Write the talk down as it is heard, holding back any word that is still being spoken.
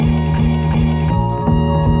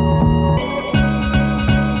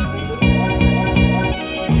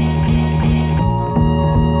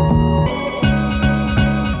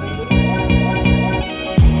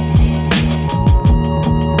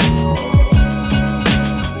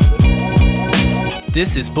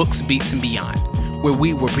This is Books, Beats, and Beyond, where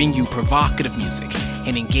we will bring you provocative music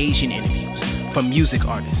and engaging interviews from music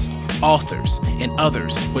artists, authors, and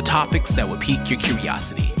others with topics that will pique your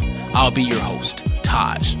curiosity. I'll be your host,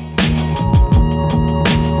 Taj.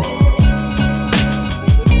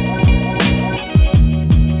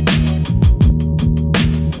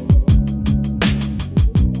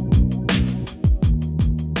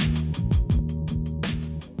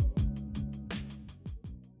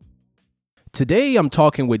 Today, I'm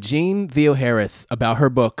talking with Jean Theoharis about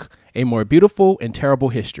her book, A More Beautiful and Terrible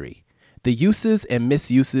History, The Uses and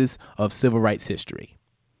Misuses of Civil Rights History.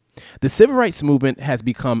 The civil rights movement has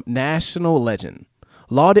become national legend,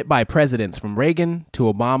 lauded by presidents from Reagan to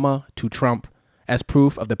Obama to Trump as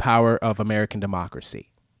proof of the power of American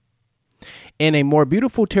democracy. In A More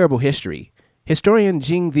Beautiful, Terrible History, historian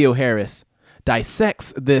Jean Theoharis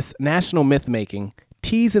dissects this national myth-making,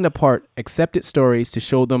 teasing apart accepted stories to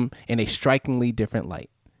show them in a strikingly different light.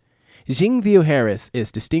 Jean Theoharis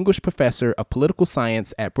is Distinguished Professor of Political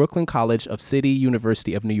Science at Brooklyn College of City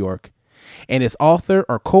University of New York and is author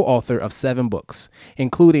or co-author of 7 books,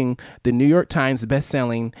 including the New York Times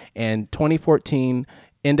bestselling and 2014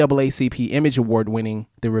 NAACP Image Award-winning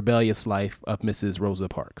The Rebellious Life of Mrs. Rosa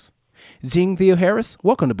Parks. Jean Theoharis,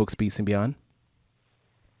 welcome to Books, Beats, and Beyond.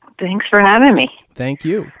 Thanks for having me. Thank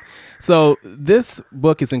you. So this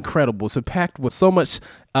book is incredible. It's packed with so much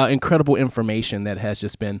incredible information that has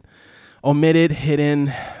just been omitted,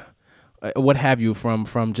 hidden, what have you,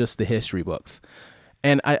 from just the history books.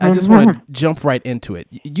 And I just want to jump right into it.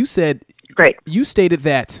 You said, Great. You stated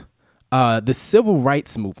that the civil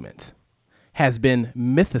rights movement has been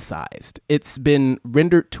mythicized. It's been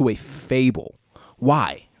rendered to a fable.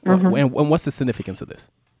 Why? And what's the significance of this?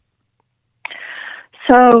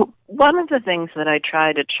 So one of the things that I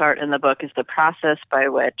try to chart in the book is the process by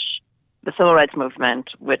which the civil rights movement,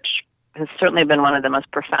 which has certainly been one of the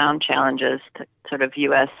most profound challenges to sort of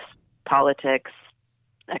U.S. politics,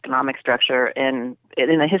 economic structure in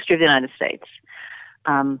the history of the United States,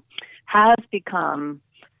 has become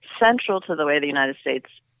central to the way the United States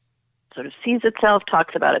sort of sees itself,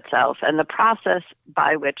 talks about itself, and the process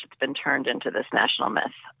by which it's been turned into this national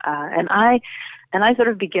myth. And I sort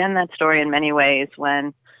of began that story in many ways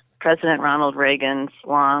when President Ronald Reagan's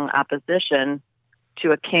long opposition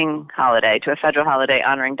to a King holiday, to a federal holiday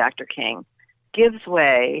honoring Dr. King, gives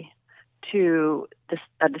way to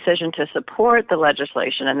a decision to support the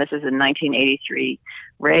legislation. And this is in 1983.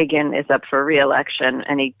 Reagan is up for re-election,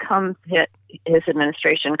 and his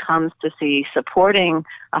administration comes to see supporting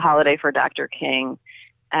a holiday for Dr. King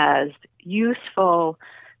as useful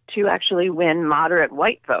to actually win moderate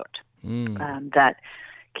white vote.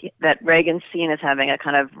 That Reagan's seen as having a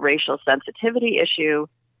kind of racial sensitivity issue.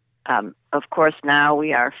 Of course, now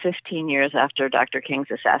we are 15 years after Dr. King's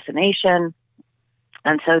assassination.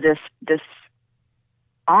 And so this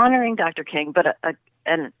honoring Dr. King, but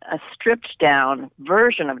a stripped down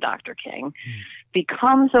version of Dr. King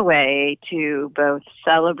becomes a way to both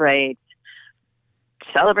celebrate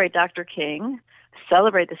Dr. King,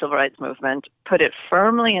 celebrate the civil rights movement, put it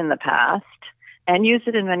firmly in the past, and use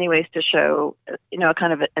it in many ways to show, a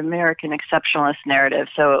kind of an American exceptionalist narrative.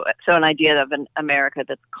 So an idea of an America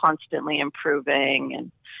that's constantly improving,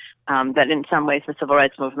 and that in some ways the civil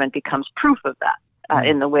rights movement becomes proof of that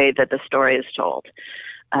in the way that the story is told.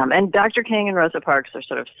 And Dr. King and Rosa Parks are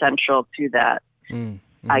sort of central to that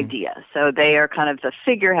idea. So they are kind of the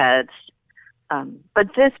figureheads.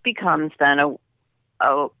 But this becomes then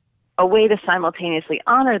a way to simultaneously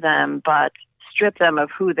honor them, but strip them of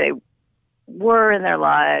who they were in their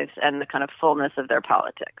lives and the kind of fullness of their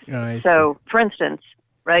politics. So, for instance,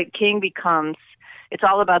 right, King becomes, it's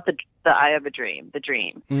all about the eye of a dream, the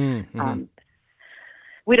dream.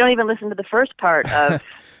 We don't even listen to the first part of,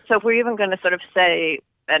 so if we're even going to sort of say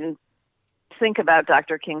and think about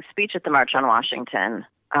Dr. King's speech at the March on Washington,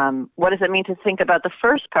 what does it mean to think about the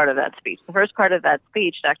first part of that speech? The first part of that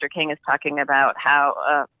speech, Dr. King is talking about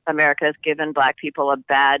how America has given Black people a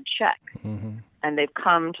bad check. And they've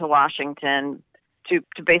come to Washington to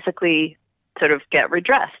basically sort of get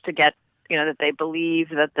redress, to get, that they believe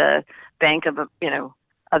that the Bank of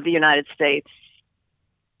the United States,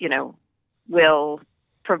 will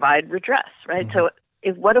provide redress, right? So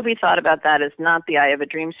what have we thought about that as not the eye of a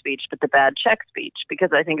dream speech, but the bad check speech? Because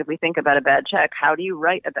I think if we think about a bad check, how do you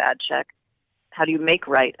write a bad check? How do you make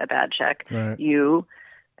right a bad check? Right. You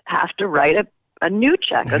have to write a new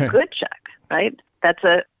check, a good check, right?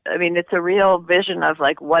 It's a real vision of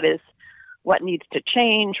like what needs to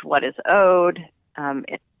change, what is owed.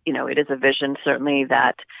 It is a vision certainly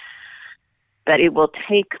that it will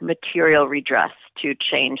take material redress to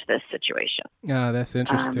change this situation. Yeah, that's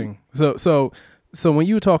interesting. So So when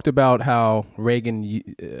you talked about how Reagan,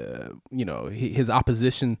 his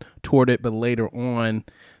opposition toward it, but later on,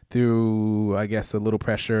 through, I guess, a little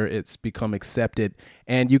pressure, it's become accepted.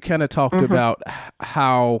 And you kind of talked about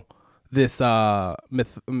how this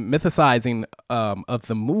mythicizing of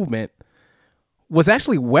the movement was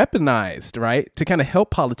actually weaponized, right, to kind of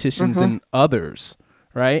help politicians and others,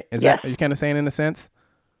 right? Is that what you're kind of saying in a sense?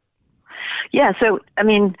 Yeah. So, I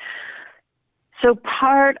mean,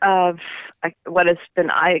 part of what has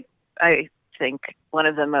been, I think, one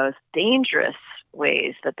of the most dangerous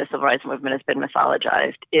ways that the civil rights movement has been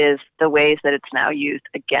mythologized is the ways that it's now used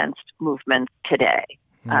against movements today.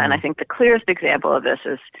 And I think the clearest example of this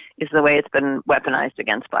is the way it's been weaponized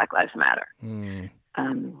against Black Lives Matter.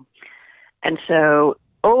 And so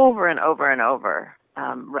over and over and over,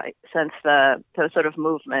 right, since the sort of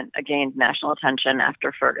movement gained national attention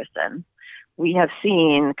after Ferguson, we have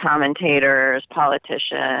seen commentators,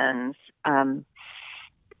 politicians,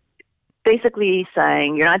 basically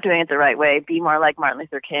saying, you're not doing it the right way, be more like Martin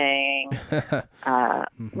Luther King,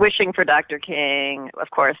 wishing for Dr. King.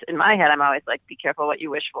 Of course, in my head, I'm always like, be careful what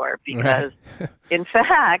you wish for, because in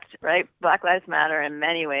fact, right, Black Lives Matter in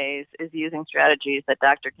many ways is using strategies that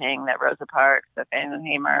Dr. King, that Rosa Parks, that Fannie Lou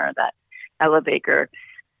Hamer, that Ella Baker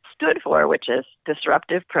stood for, which is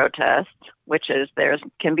disruptive protest, which is there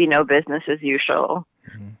can be no business as usual,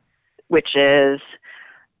 which is,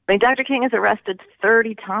 I mean, Dr. King is arrested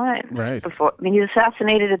 30 times before. I mean, he's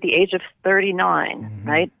assassinated at the age of 39,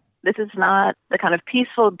 right? This is not the kind of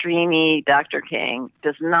peaceful, dreamy Dr. King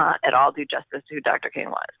does not at all do justice to who Dr. King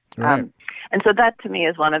was. And so that, to me,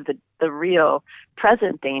 is one of the real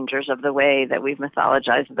present dangers of the way that we've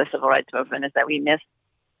mythologized the civil rights movement, is that we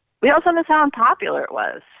also miss how unpopular it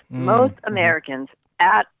was. Most Americans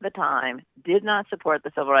at the time did not support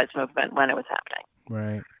the civil rights movement when it was happening.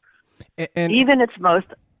 Right. And even its most...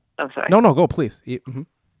 Oh, sorry. No, go, please. Oh,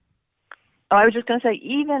 I was just going to say,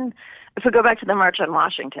 even if we go back to the March on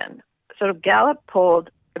Washington, sort of Gallup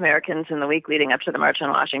polled Americans in the week leading up to the March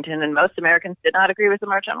on Washington, and most Americans did not agree with the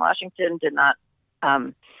March on Washington, did not.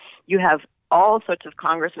 You have all sorts of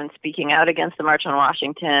congressmen speaking out against the March on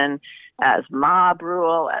Washington as mob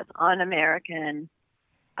rule, as un-American.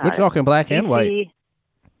 We're talking black and white.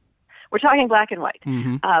 We're talking black and white.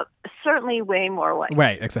 Certainly way more white.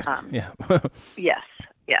 Right, exactly. Yes.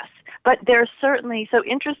 But there's certainly, so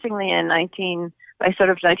interestingly, by sort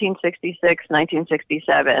of 1966,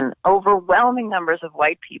 1967, overwhelming numbers of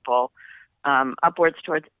white people, upwards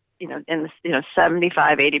towards,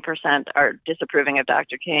 75, 80% are disapproving of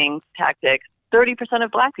Dr. King's tactics. 30% of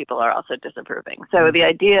black people are also disapproving. So the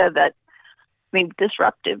idea that,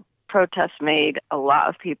 disruptive protests made a lot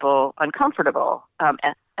of people uncomfortable,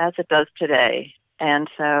 as it does today. And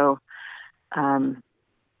so,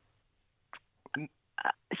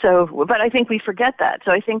 but I think we forget that.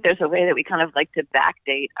 So I think there's a way that we kind of like to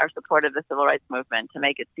backdate our support of the civil rights movement to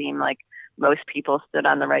make it seem like most people stood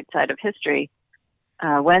on the right side of history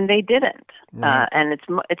when they didn't. And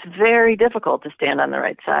it's very difficult to stand on the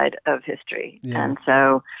right side of history. And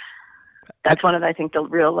so that's one of, I think, the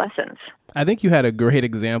real lessons. I think you had a great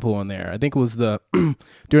example on there. I think it was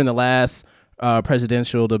during the last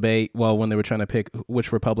presidential debate, when they were trying to pick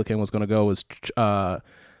which Republican was going to go, was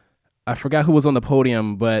I forgot who was on the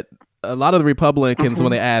podium, but a lot of the Republicans, when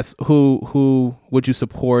they asked who would you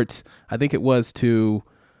support, I think it was to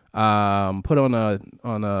put a woman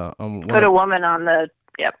on the $10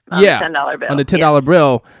 bill. On the $10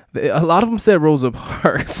 bill. A lot of them said Rosa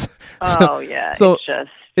Parks. So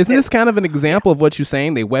isn't this kind of an example of what you're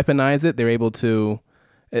saying? They weaponize it. They're able to.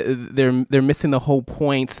 They're missing the whole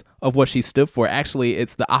point of what she stood for. Actually,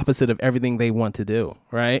 it's the opposite of everything they want to do,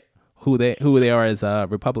 right? Who they are as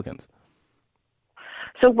Republicans.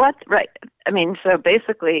 So so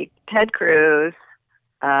basically Ted Cruz,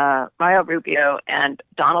 Mario Rubio, and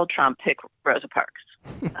Donald Trump pick Rosa Parks.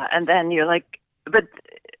 And then you're like,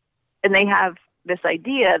 and they have this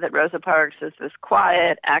idea that Rosa Parks is this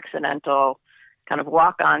quiet, accidental, kind of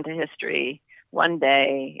walk on to history one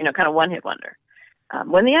day, kind of one-hit wonder.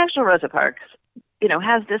 When the actual Rosa Parks,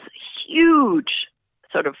 has this huge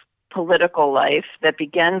sort of political life that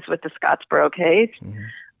begins with the Scottsboro case.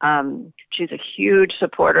 She's a huge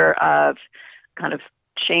supporter of kind of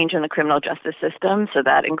change in the criminal justice system. So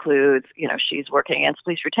that includes, she's working against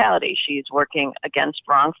police brutality. She's working against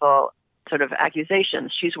wrongful sort of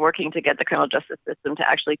accusations. She's working to get the criminal justice system to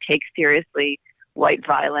actually take seriously white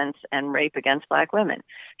violence and rape against black women.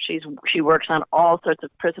 She works on all sorts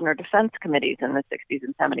of prisoner defense committees in the 60s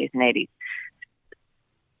and 70s and 80s.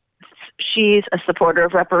 She's a supporter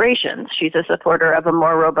of reparations. She's a supporter of a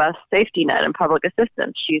more robust safety net and public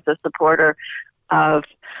assistance. She's a supporter of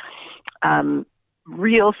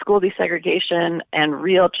real school desegregation and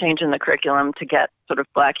real change in the curriculum to get sort of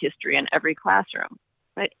Black history in every classroom,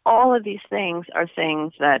 right? All of these things are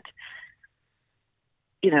things that,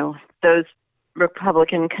 those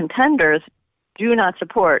Republican contenders do not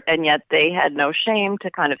support, and yet they had no shame to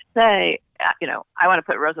kind of say, I want to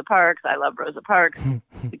put Rosa Parks. I love Rosa Parks.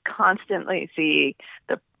 We constantly see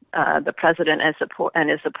the president and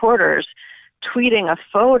his supporters tweeting a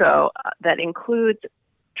photo that includes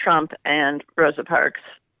Trump and Rosa Parks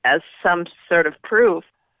as some sort of proof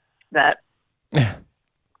that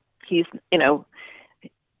he's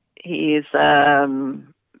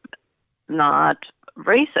not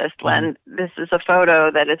racist, when this is a photo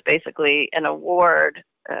that is basically an award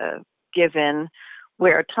given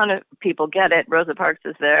where a ton of people get it. Rosa Parks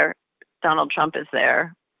is there, Donald Trump is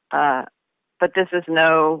there, but this is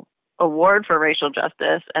no award for racial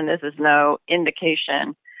justice, and this is no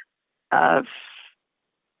indication of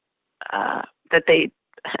that they.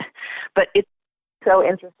 But it's so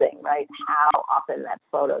interesting, right? How often that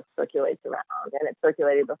photo circulates around, and it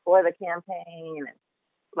circulated before the campaign. And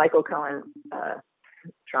Michael Cohen,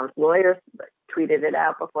 Trump's lawyer, tweeted it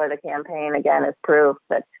out before the campaign, again, as proof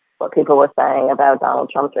that what people were saying about Donald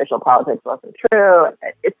Trump's racial politics wasn't true.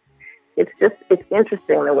 It's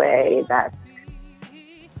interesting the way that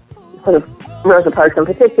sort of Rosa Parks in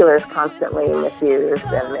particular is constantly misused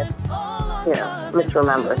and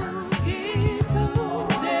misremembered.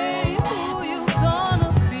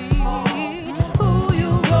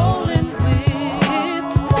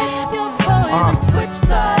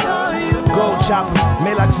 Gold choppers,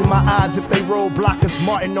 Maylocks in my eyes if they roll blockers.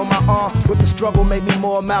 Martin on my arm, with the struggle made me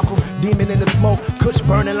more Malcolm. Demon in the smoke, Kush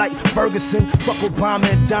burning like Ferguson. Fuck Obama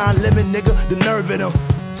and Don Lemon, nigga, the nerve in them.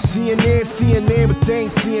 CNN, but they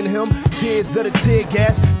ain't seeing him. Tears of the tear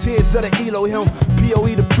gas, tears of the Elohim.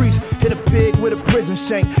 POE the priest, hit a pig with a prison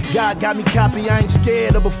shank. God got me copy, I ain't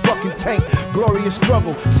scared of a fucking tank. Glorious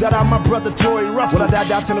struggle, shout out my brother Tory Russell. When I die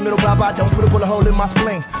down in the middle, bye-bye, don't put a bullet hole in my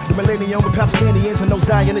spleen. The millennium with Palestinians and no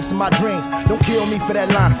Zionists in my dreams. Don't kill me for that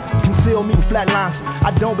line, conceal me with flat lines.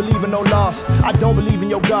 I don't believe in no laws, I don't believe in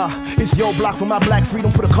your God. It's your block for my black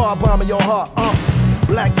freedom, put a car bomb in your heart.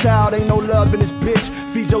 Black child, ain't no love in this bitch.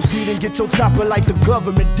 Feed your seed and get your chopper like the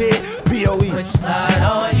government did. POE. Which side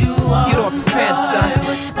are you on? Get off the fence, son.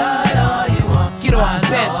 Which side are you on? Get off the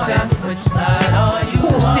bench, son. Which side are you on? Who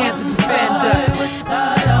will stand to defend us? Which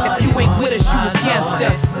side are If you ain't with us, you against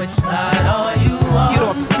us. Which side are you on? Get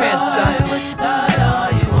off the fence, son. Which side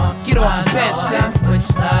are you on? Get off the bench, son. Which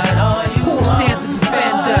side are you on? Who will stand to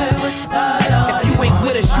defend us? Which side are If you ain't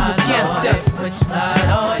with us, you against us. Which side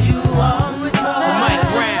are you on? Which side Mike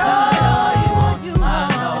Brown. are you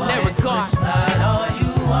on? Never gone. Which side are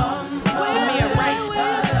you on? Tamir Rice.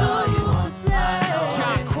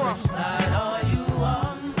 John Croft. Side are you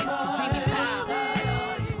on? Virginia Howe.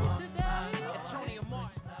 Antonio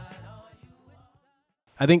Martin.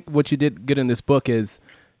 I think what you did good in this book is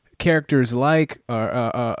characters like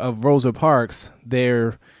of Rosa Parks.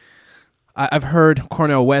 I've heard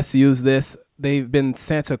Cornel West use this. They've been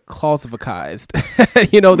Santa Clausificized.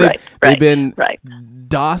 They've been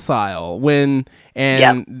docile when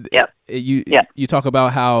you talk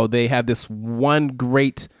about how they have this one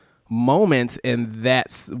great moment, and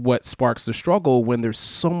that's what sparks the struggle when there's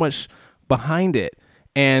so much behind it.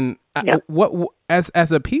 And what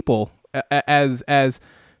as a people, as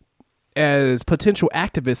potential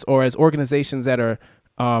activists or as organizations that are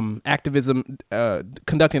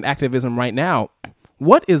conducting activism right now,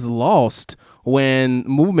 what is lost when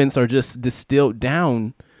movements are just distilled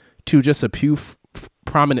down to just a few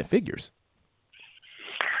prominent figures?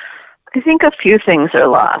 I think a few things are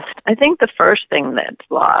lost. I think the first thing that's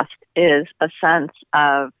lost is a sense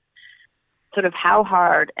of sort of how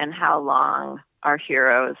hard and how long our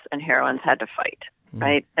heroes and heroines had to fight,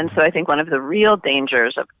 right? And so I think one of the real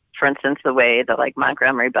dangers of, for instance, the way that like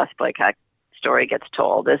Montgomery Bus Boycott story gets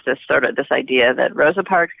told is this idea that Rosa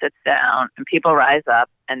Parks sits down and people rise up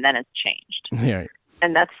and then it's changed. Yeah.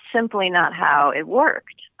 And that's simply not how it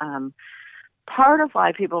worked. Part of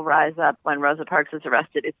why people rise up when Rosa Parks is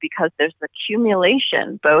arrested is because there's an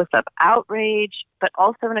accumulation both of outrage, but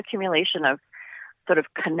also an accumulation of sort of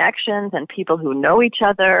connections and people who know each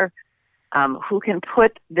other, who can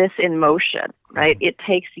put this in motion, right? It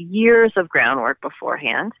takes years of groundwork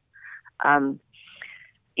beforehand.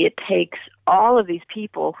 It takes all of these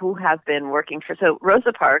people who have been working so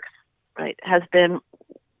Rosa Parks, right, has been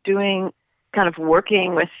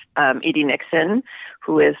working with Edie Nixon,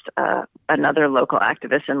 who is another local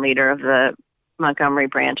activist and leader of the Montgomery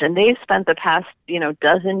branch. And they've spent the past,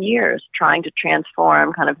 dozen years trying to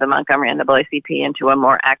transform kind of the Montgomery NAACP into a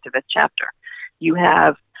more activist chapter. You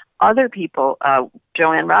have other people,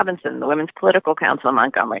 Joanne Robinson, the Women's Political Council in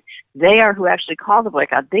Montgomery, they are who actually call the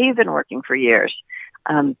boycott. They've been working for years.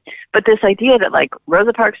 But this idea that like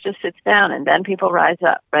Rosa Parks just sits down and then people rise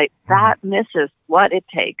up, right? That misses what it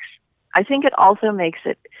takes. I think it also makes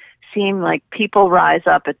it seem like people rise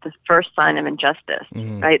up at the first sign of injustice,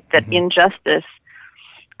 right? That injustice,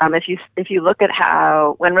 if you look at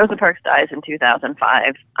how, when Rosa Parks dies in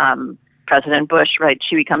 2005, President Bush, right,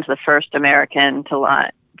 she becomes the first American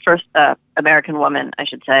woman, I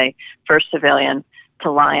should say, first civilian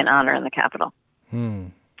to lie in honor in the Capitol.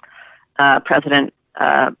 President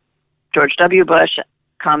George W. Bush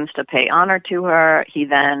comes to pay honor to her. He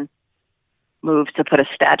then moves to put a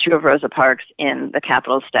statue of Rosa Parks in the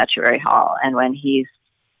Capitol Statuary Hall. And when he's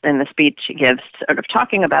in the speech he gives sort of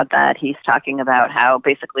talking about that, he's talking about how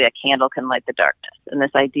basically a candle can light the darkness. And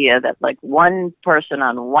this idea that like one person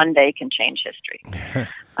on one day can change history.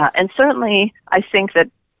 And certainly I think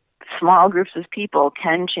that small groups of people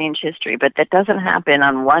can change history, but that doesn't happen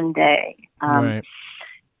on one day. Right.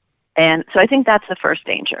 And so I think that's the first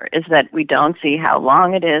danger, is that we don't see how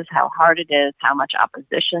long it is, how hard it is, how much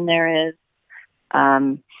opposition there is.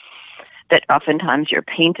 That oftentimes you're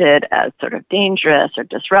painted as sort of dangerous or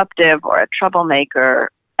disruptive or a troublemaker,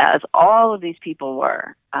 as all of these people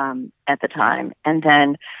were at the time. And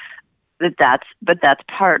then that's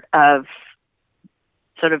part of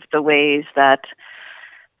sort of the ways that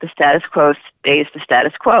the status quo stays the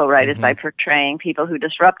status quo, right? Is by portraying people who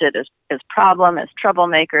disrupted as problem, as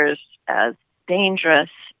troublemakers, as dangerous.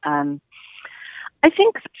 I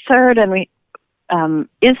think third,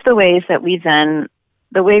 is the ways that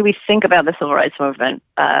the way we think about the civil rights movement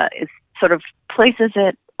is sort of places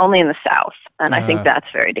it only in the South, and I think that's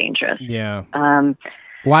very dangerous. Yeah.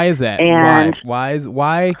 Why is that? And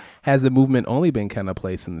why has the movement only been kind of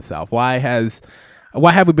placed in the South? Why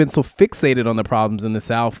have we been so fixated on the problems in the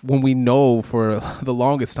South when we know for the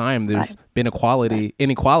longest time there's been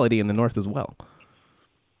inequality in the North as well?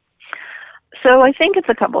 So I think it's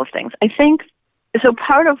a couple of things. I think so.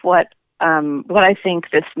 Part of what I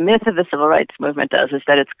think this myth of the civil rights movement does is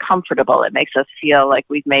that it's comfortable. It makes us feel like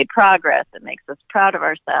we've made progress. It makes us proud of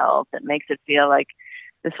ourselves. It makes it feel like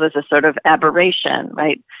this was a sort of aberration,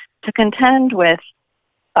 right? To contend with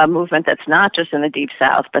a movement that's not just in the Deep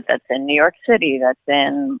South, but that's in New York City, that's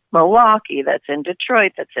in Milwaukee, that's in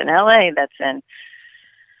Detroit, that's in LA, that's in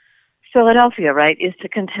Philadelphia, right, is to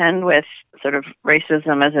contend with sort of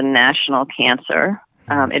racism as a national cancer.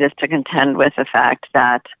 It is to contend with the fact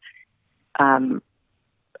that I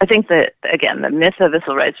think that, again, the myth of the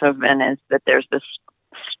civil rights movement is that there's this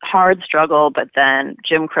hard struggle, but then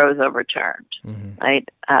Jim Crow is overturned, right?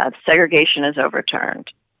 Segregation is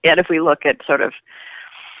overturned. Yet if we look at sort of,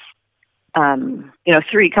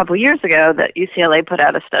 a couple years ago, that UCLA put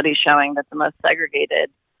out a study showing that the most segregated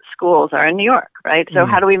schools are in New York, right? So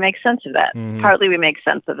how do we make sense of that? Partly we make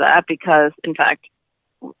sense of that because, in fact,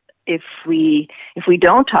 if we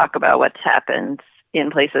don't talk about what's happened in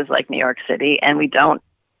places like New York City, and we don't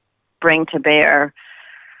bring to bear,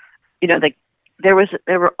 there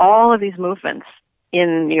were all of these movements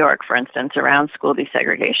in New York, for instance, around school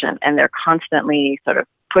desegregation, and they're constantly sort of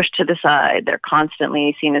pushed to the side. They're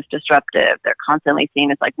constantly seen as disruptive. They're constantly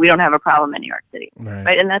seen as like, we don't have a problem in New York City,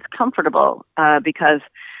 right? And that's comfortable because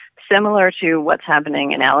similar to what's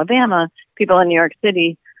happening in Alabama, many people in New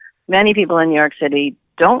York City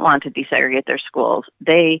don't want to desegregate their schools.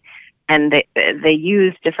 They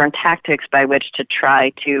use different tactics by which to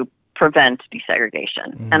try to prevent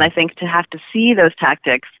desegregation. And I think to have to see those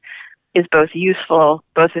tactics is both useful,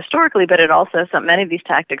 both historically, but it also, many of these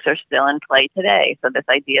tactics are still in play today. So this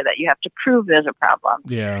idea that you have to prove there's a problem.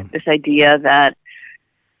 Yeah. This idea that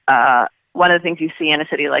one of the things you see in a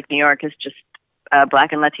city like New York is just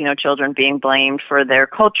Black and Latino children being blamed for their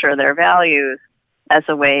culture, their values, as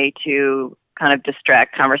a way to kind of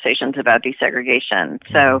distract conversations about desegregation.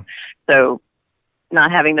 So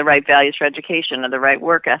not having the right values for education or the right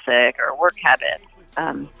work ethic or work habits.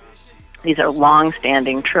 These are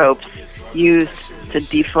long-standing tropes used to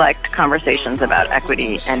deflect conversations about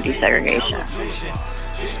equity and desegregation.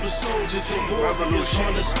 It's for soldiers and warriors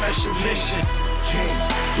on a special mission.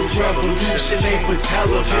 The revolution ain't for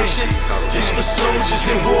television. It's for soldiers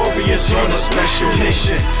and warriors on a special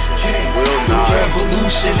mission. The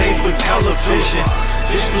revolution ain't for television.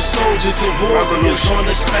 It's for soldiers and warriors on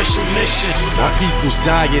a special mission. My people's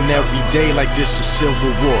dying every day like this is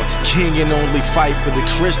civil war. King and only fight for the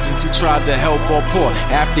Christians. He tried to help all poor.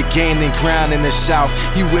 After gaining ground in the South,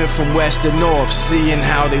 he went from west to north. Seeing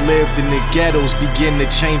how they lived in the ghettos begin to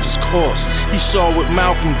change his course. He saw what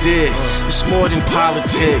Malcolm did. It's more than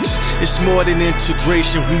politics. It's more than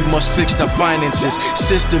integration. We must fix the finances.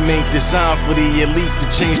 System ain't designed for the elite to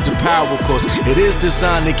change the power course. It is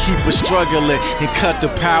designed to keep us struggling and cut the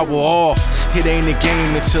power off. It ain't a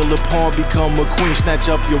game until a pawn become a queen. Snatch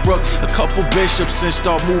up your rook, a couple bishops, and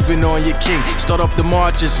start moving on your king. Start up the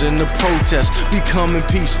marches and the protests. We come in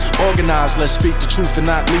peace, organize. Let's speak the truth and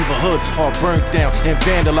not leave a hood all burnt down and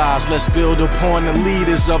vandalized. Let's build upon the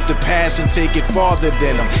leaders of the past and take it farther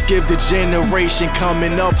than them. Give the generation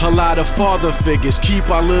coming up a lot of father figures. Keep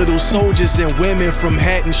our little soldiers and women from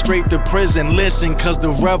heading straight to prison. Listen, cause the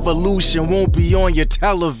revolution won't be on your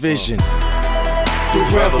television. The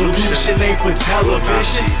revolution ain't for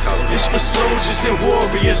television. It's for soldiers and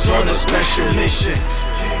warriors on a special mission.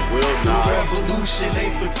 The revolution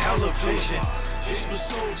ain't for television. It's for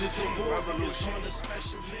soldiers and warriors on a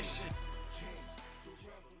special mission.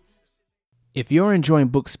 If you're enjoying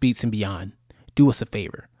Books, Beats, and Beyond, do us a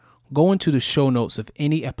favor. Go into the show notes of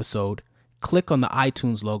any episode, click on the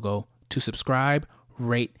iTunes logo to subscribe,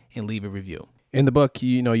 rate, and leave a review. In the book,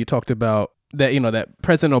 you talked about that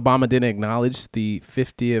President Obama didn't acknowledge the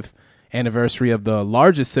 50th anniversary of the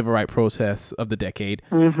largest civil rights protests of the decade.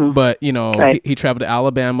 Mm-hmm. But, right. he traveled to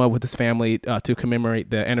Alabama with his family to commemorate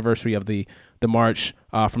the anniversary of the march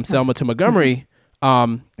from Selma to Montgomery.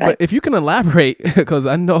 Right. But if you can elaborate, because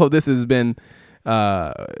I know this has been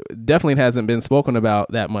definitely hasn't been spoken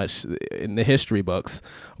about that much in the history books,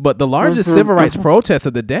 but the largest civil rights protest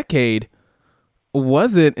of the decade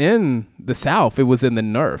wasn't in the South. It was in the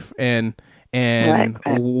North. And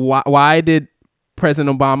right. Why did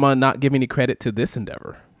President Obama not give any credit to this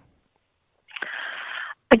endeavor?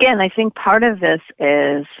 Again, I think part of the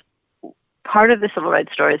civil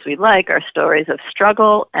rights stories we like are stories of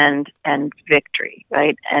struggle and victory,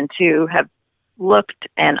 right? And to have looked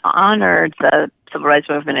and honored the civil rights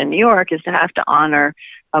movement in New York is to have to honor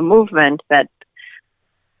a movement that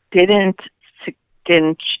didn't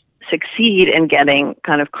succeed in getting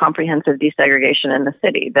kind of comprehensive desegregation in the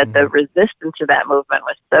city, that the resistance to that movement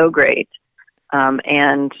was so great,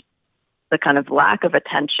 and the kind of lack of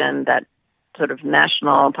attention that sort of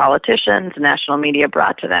national politicians, national media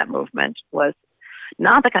brought to that movement was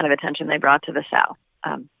not the kind of attention they brought to the South.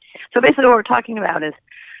 So basically what we're talking about is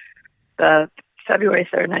the February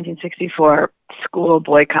 3rd, 1964 school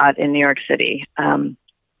boycott in New York City,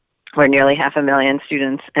 where nearly 500,000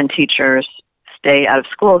 students and teachers stay out of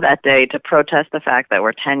school that day to protest the fact that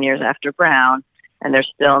we're 10 years after Brown and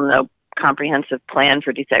there's still no comprehensive plan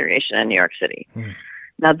for desegregation in New York City.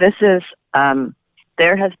 Now this is,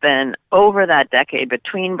 there has been over that decade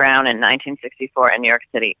between Brown and 1964 in New York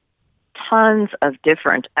City, tons of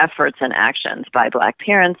different efforts and actions by Black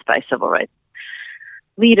parents, by civil rights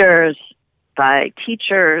leaders, by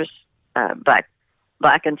teachers, Black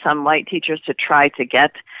and some white teachers to try to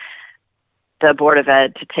get the Board of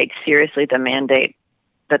Ed to take seriously the mandate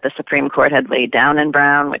that the Supreme Court had laid down in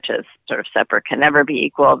Brown, which is sort of separate can never be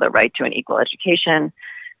equal, the right to an equal education.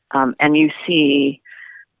 And you see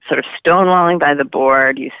sort of stonewalling by the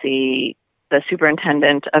board. You see the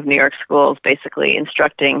superintendent of New York schools basically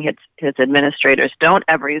instructing his administrators, don't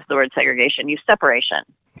ever use the word segregation, use separation.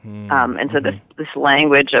 And so this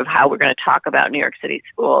language of how we're going to talk about New York City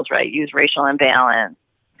schools, right, use racial imbalance.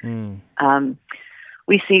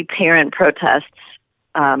 We see parent protests.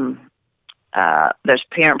 There's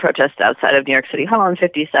parent protests outside of New York City Hall in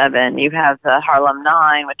 57. You have the Harlem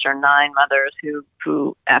Nine, which are 9 mothers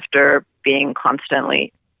who after being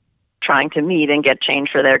constantly trying to meet and get change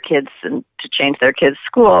for their kids and to change their kids'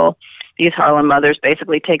 school, these Harlem mothers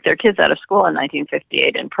basically take their kids out of school in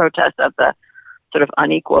 1958 in protest of the sort of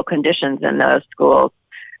unequal conditions in those schools.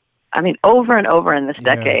 I mean, over and over in this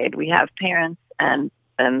decade, we have parents and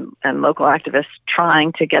local activists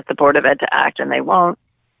trying to get the Board of Ed to act, and they won't.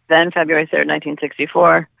 Then February 3rd,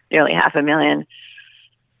 1964, nearly 500,000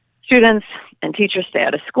 students and teachers stay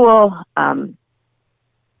out of school. The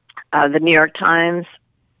New York Times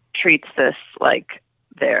treats this like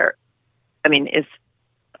is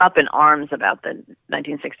up in arms about the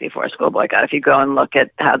 1964 school boycott. If you go and look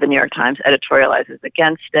at how the New York Times editorializes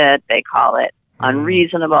against it, they call it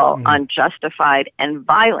unreasonable, unjustified, and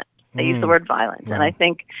violent. They use the word violent. And I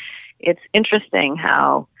think it's interesting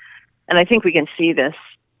how, and I think we can see this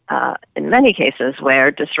in many cases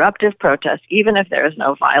where disruptive protests, even if there is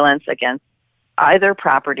no violence against either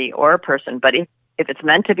property or a person, but if it's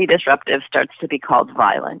meant to be disruptive, starts to be called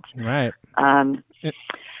violent. Right. And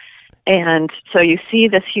so you see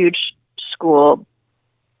this huge school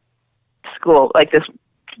like this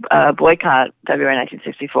boycott February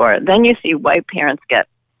 1964. Then you see white parents get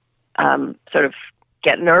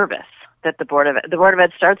nervous that the Board of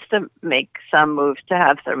Ed starts to make some moves to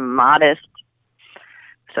have some modest,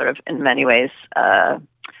 sort of in many ways,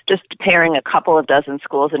 just pairing a couple of dozen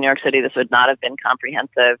schools in New York City. This would not have been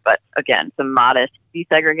comprehensive, but again, some modest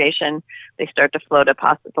desegregation. They start to float a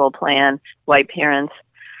possible plan. White parents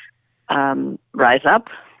rise up.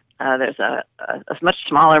 There's a much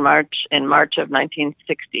smaller march in March of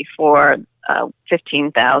 1964.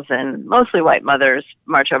 15,000, mostly white mothers,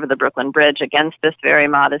 march over the Brooklyn Bridge against this very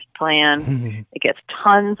modest plan. It gets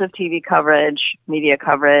tons of TV coverage, media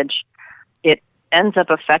coverage. It ends up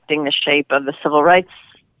affecting the shape of the Civil Rights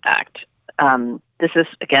Act. This is,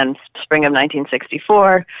 again, spring of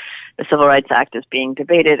 1964. The Civil Rights Act is being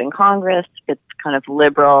debated in Congress. It's kind of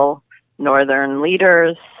liberal Northern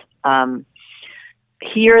leaders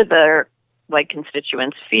hear their white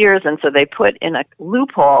constituents' fears, and so they put in a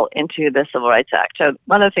loophole into the Civil Rights Act. So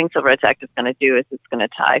one of the things the Civil Rights Act is going to do is it's going to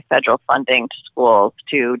tie federal funding to schools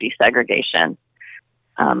to desegregation.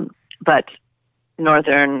 But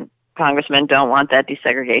Northern congressmen don't want that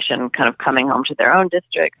desegregation kind of coming home to their own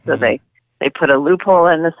districts, so they put a loophole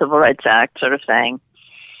in the Civil Rights Act sort of saying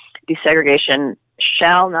desegregation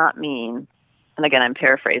shall not mean, and again I'm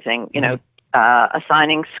paraphrasing,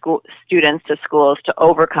 assigning students to schools to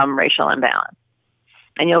overcome racial imbalance.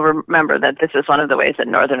 And you'll remember that this is one of the ways that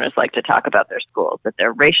Northerners like to talk about their schools, that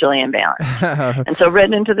they're racially imbalanced. And so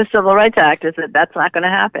written into the Civil Rights Act is that that's not going to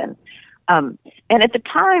happen. And at the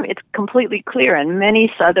time, it's completely clear, and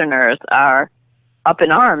many Southerners are up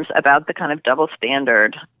in arms about the kind of double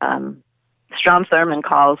standard. Strom Thurmond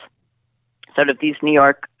calls sort of these New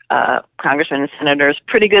York congressmen and senators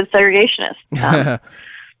pretty good segregationists.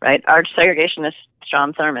 Right, arch segregationist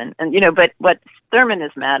Strom Thurmond, and but what Thurmond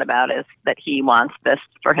is mad about is that he wants this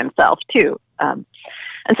for himself too, and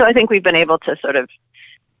so I think we've been able to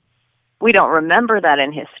we don't remember that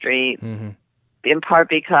in history, in part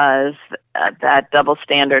because that double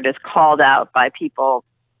standard is called out by people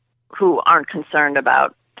who aren't concerned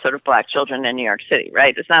about sort of black children in New York City,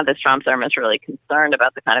 right? It's not that Strom Thurmond is really concerned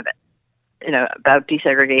about the kind of about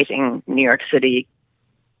desegregating New York City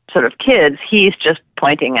sort of kids. He's just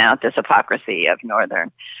pointing out this hypocrisy of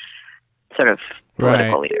Northern sort of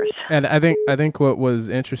political leaders. And I think what was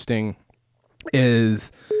interesting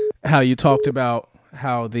is how you talked about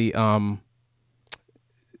how the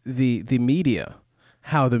media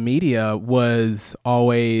was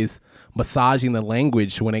always massaging the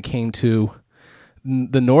language when it came to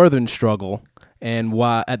the Northern struggle, and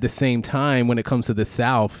why at the same time when it comes to the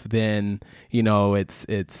South, then it's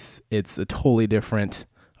a totally different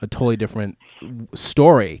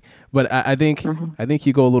story. But I think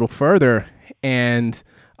you go a little further, and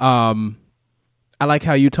I like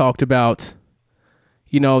how you talked about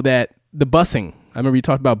that the busing. I remember you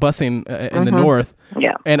talked about busing in the North.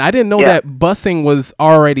 Yeah. And I didn't know that busing was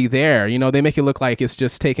already there. They make it look like it's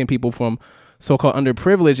just taking people from so-called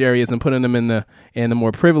underprivileged areas and putting them in the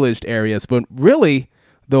more privileged areas. But really,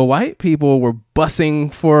 the white people were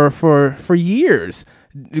busing for years,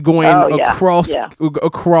 going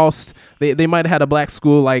across. They might have had a black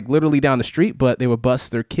school like literally down the street, but they would bus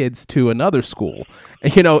their kids to another school.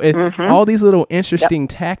 All these little interesting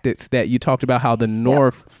tactics that you talked about, how the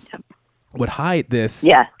North would hide this,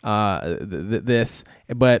 this,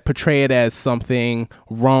 but portray it as something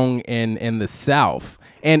wrong in the South.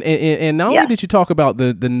 And not only did you talk about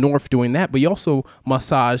the North doing that, but you also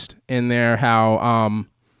massaged in there how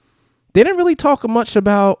they didn't really talk much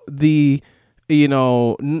about the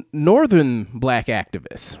Northern black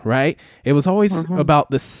activists, right? It was always about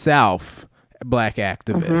the South black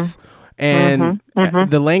activists. And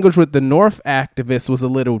the language with the North activists was a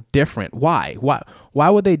little different. Why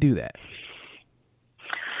would they do that?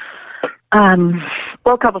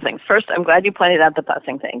 Well, a couple things. First, I'm glad you pointed out the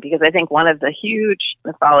busing thing, because I think one of the huge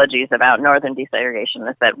mythologies about Northern desegregation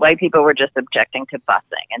is that white people were just objecting to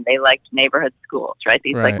busing, and they liked neighborhood schools, right?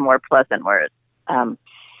 These like more pleasant words.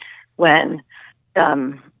 When,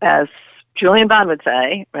 as Julian Bond would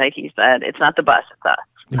say, right, he said, it's not the bus, it's us.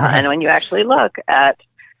 And when you actually look at,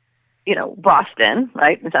 Boston,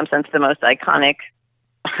 right, in some sense the most iconic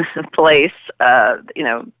place,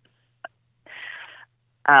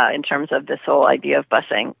 in terms of this whole idea of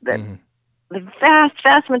busing, that the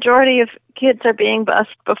vast majority of kids are being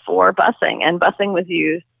bused before busing, and busing was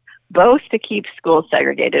used both to keep schools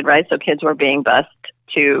segregated, right? So kids were being bused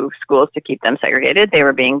to schools to keep them segregated. They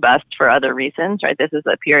were being bused for other reasons, right? This is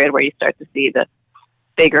a period where you start to see the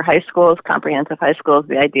bigger high schools, comprehensive high schools,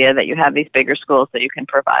 the idea that you have these bigger schools so you can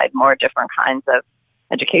provide more different kinds of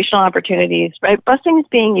educational opportunities, right? Busing is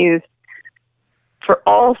being used for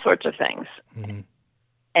all sorts of things. Mm-hmm.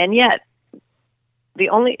 And yet, the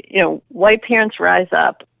only, white parents rise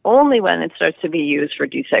up only when it starts to be used for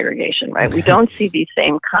desegregation, right? We don't see these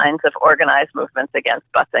same kinds of organized movements against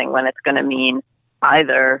busing when it's going to mean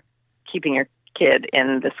either keeping your kid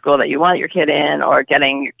in the school that you want your kid in or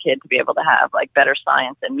getting your kid to be able to have like better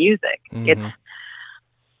science and music. Mm-hmm.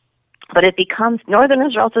 But it becomes,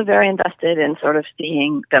 Northerners are also very invested in sort of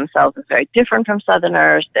seeing themselves as very different from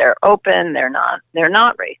Southerners. They're open, they're not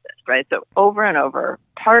racist, right? So over and over,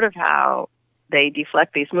 part of how they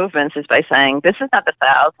deflect these movements is by saying, this is not the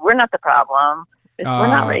South, we're not the problem, we're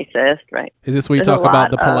not racist, right? Is this where you talk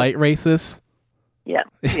about the polite racists? Yeah.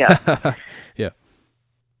 Yeah.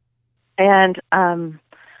 And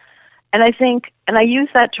I think, and I use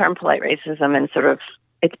that term polite racism and sort of,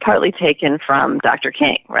 it's partly taken from Dr.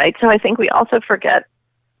 King, right? So I think we also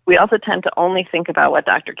tend to only think about what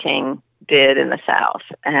Dr. King did in the South,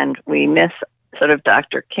 and we miss sort of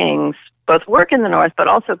Dr. King's both work in the North, but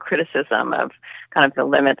also criticism of kind of the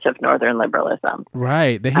limits of Northern liberalism.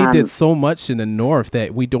 Right. That he did so much in the North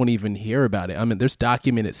that we don't even hear about it. I mean, there's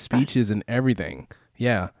documented speeches and everything.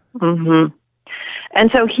 Yeah. Mm-hmm.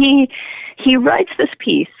 And so he writes this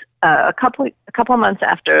piece a couple months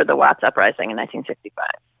after the Watts Uprising in 1965.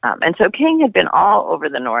 And so King had been all over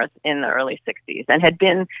the North in the early 60s and had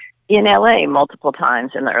been in LA multiple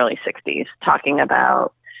times in the early 60s talking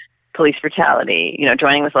about police brutality,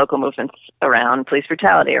 joining with local movements around police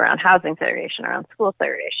brutality, around housing segregation, around school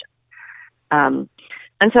segregation.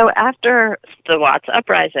 And so after the Watts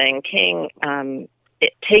Uprising, King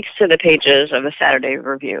it takes to the pages of the Saturday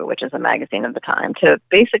Review, which is a magazine of the time, to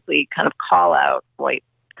basically kind of call out white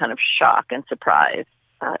kind of shock and surprise,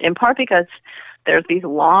 in part because there's these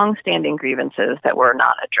long-standing grievances that were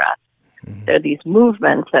not addressed. Mm-hmm. There are these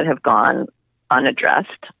movements that have gone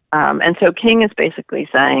unaddressed. And so King is basically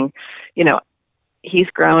saying, he's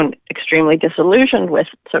grown extremely disillusioned with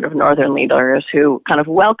sort of Northern leaders who kind of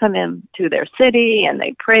welcome him to their city and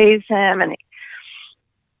they praise him and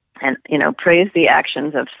praise the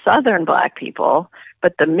actions of Southern Black people.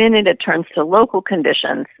 But the minute it turns to local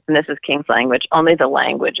conditions, and this is King's language, only the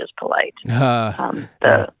language is polite.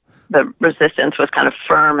 The resistance was kind of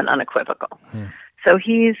firm and unequivocal. So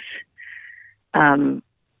he's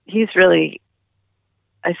really,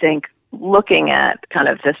 I think, looking at kind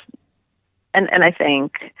of this, and I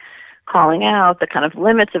think calling out the kind of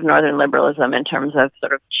limits of Northern liberalism in terms of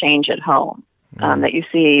sort of change at home, that you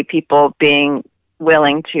see people being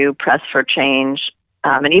willing to press for change,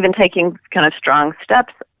 and even taking kind of strong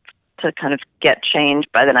steps to kind of get change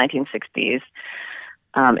by the 1960s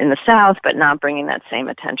in the South, but not bringing that same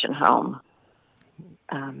attention home.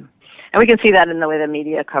 And we can see that in the way the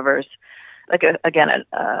media covers, like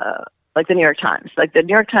the New York Times. Like the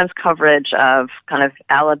New York Times coverage of kind of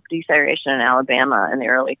desegregation in Alabama in the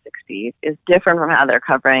early 60s is different from how they're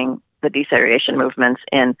covering the desegregation movements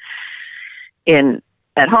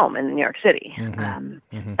at home in New York City.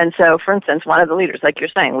 Mm-hmm. And so, for instance, one of the leaders, like you're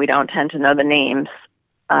saying, we don't tend to know the names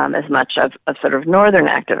as much of sort of Northern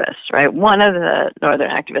activists, right? One of the Northern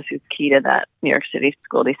activists who's key to that New York City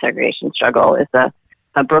school desegregation struggle is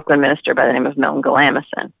a Brooklyn minister by the name of Milton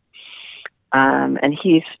Galamison. And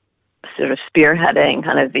he's sort of spearheading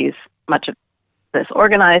kind of much of this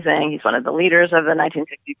organizing. He's one of the leaders of the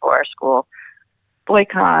 1964 school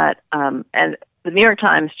boycott. And the New York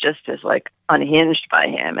Times just is like unhinged by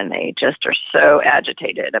him, and they just are so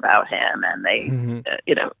agitated about him. And they,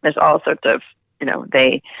 there's all sorts of,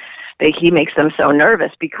 he makes them so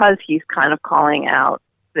nervous because he's kind of calling out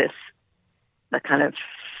the kind of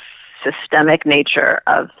systemic nature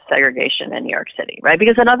of segregation in New York City, right?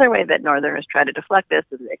 Because another way that Northerners try to deflect this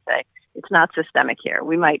is they say, it's not systemic here.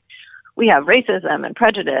 We have racism and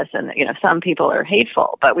prejudice, and some people are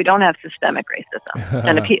hateful, but we don't have systemic racism.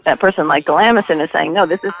 And a person like Galamison is saying, no,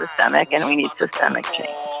 this is systemic, and we need systemic change.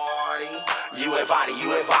 You invited,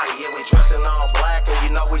 yeah, we dressing all black,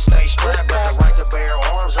 and we stay strapped, but the right to bear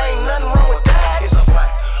arms ain't nothing wrong with that. It's a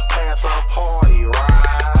Black Panther party,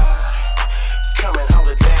 right? Come and hold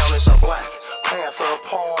it down, it's a Black Panther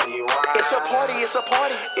party, right? It's a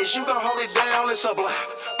party. Is you gonna hold it down? It's a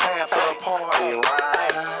Black Panther party,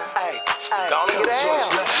 right? Hey. Gonna get down.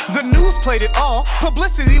 The news played it all,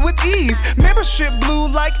 publicity with ease. Membership blew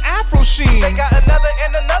like Afro sheen. They got another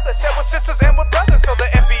and another, said we're sisters and we're brothers. So the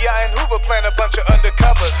FBI and Hoover planned a bunch of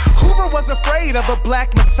undercovers. Hoover was afraid of a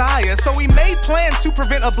black messiah, so he made plans to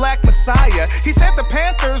prevent a black messiah. He said the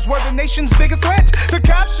Panthers were the nation's biggest threat. The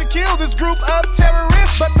cops should kill this group of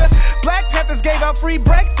terrorists, but the Black Panthers gave out free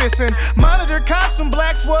breakfast and monitored cops when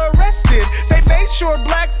blacks were arrested. They made sure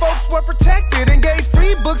black folks were protected and gave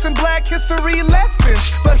free books and black history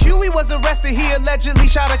lessons. But Huey was arrested, he allegedly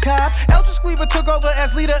shot a cop. Eldridge Cleaver took over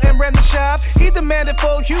as leader and ran the shop. He demanded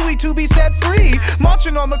for Huey to be set free.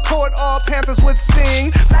 Marching on the court, all Panthers would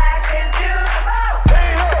sing.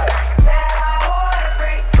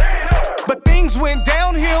 But things went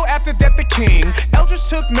downhill after Death the King. Eldridge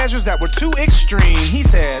took measures that were too extreme. He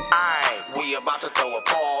said, Aye, we about to throw a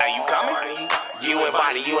party. Are you coming? You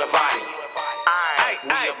invited, you invited. Aye,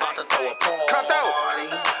 we about to throw a party. Come through.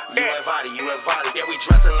 You invited, you invited. Yeah, we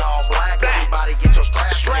dressing all black. Everybody get your strap.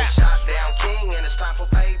 Shot down King and it's time for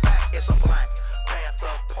payback. It's a Black Panther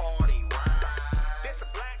party, right? It's a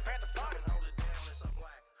Black Panther party. Hold it down, it's a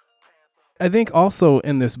Black Panther. I think also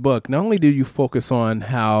in this book, not only do you focus on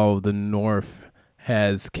how the North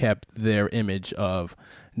has kept their image of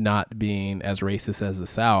not being as racist as the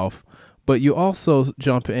South, but you also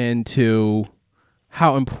jump into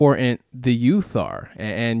how important the youth are.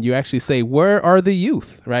 And you actually say, where are the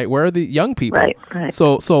youth, right? Where are the young people? Right.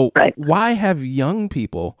 So Right. why have young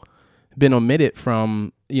people been omitted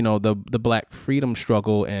from, the Black freedom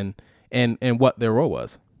struggle and what their role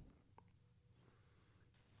was?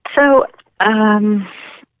 So, I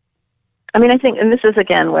think, and this is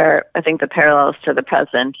again where I think the parallels to the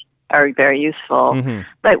present are very useful. Mm-hmm.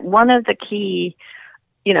 But one of the key,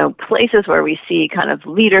 places where we see kind of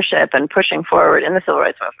leadership and pushing forward in the civil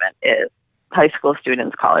rights movement is high school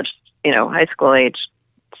students, high school age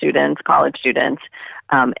students, college students.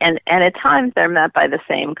 And at times they're met by the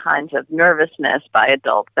same kinds of nervousness by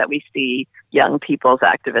adults that we see young people's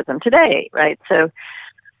activism today, right? So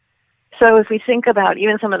if we think about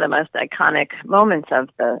even some of the most iconic moments of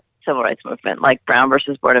the civil rights movement, like Brown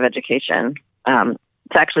versus Board of Education,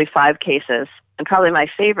 it's actually 5 cases, and probably one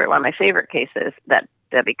of my favorite cases that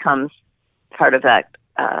becomes part of that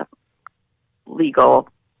legal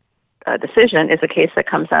decision is a case that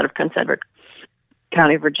comes out of Prince Edward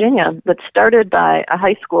County, Virginia, that's started by a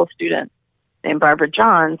high school student named Barbara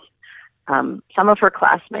Johns. Some of her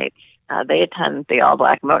classmates, they attend the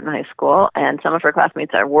all-black Moton High School, and some of her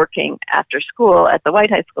classmates are working after school at the White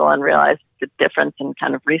High School and realize the difference in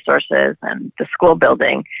kind of resources and the school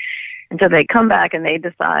building. And so they come back and they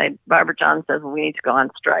decide, Barbara Johns says, well, we need to go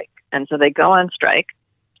on strike. And so they go on strike.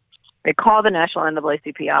 They call the National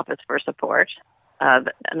NAACP office for support.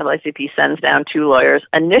 The NAACP sends down 2 lawyers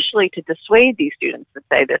initially to dissuade these students, to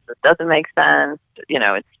say this doesn't make sense,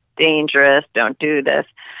 it's dangerous, don't do this.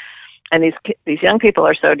 And these young people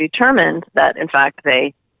are so determined that, in fact,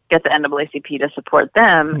 they get the NAACP to support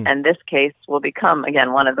them, and this case will become,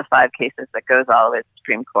 again, one of the 5 cases that goes all the way to the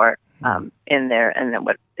Supreme Court in there, and then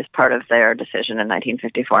what is part of their decision in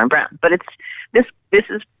 1954 in Brown. But this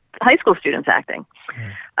is high school students acting.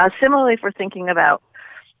 Similarly, if we're thinking about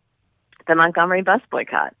the Montgomery bus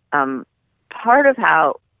boycott, part of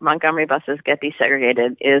how Montgomery buses get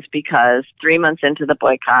desegregated is because 3 months into the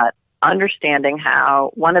boycott, understanding how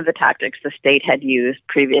one of the tactics the state had used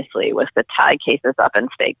previously was to tie cases up in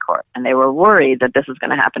state court. And they were worried that this was going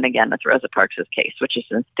to happen again with Rosa Parks' case, which is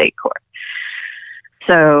in state court.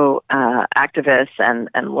 So activists and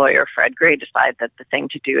lawyer Fred Gray decide that the thing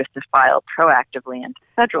to do is to file proactively into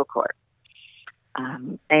federal court.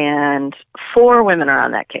 And 4 women are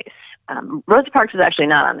on that case. Rosa Parks is actually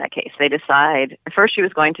not on that case. They decide, at first she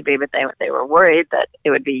was going to be, but they were worried that it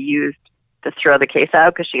would be used to throw the case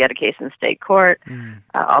out because she had a case in state court.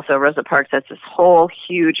 Also, Rosa Parks has this whole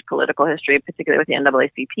huge political history, particularly with the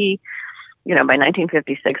NAACP. By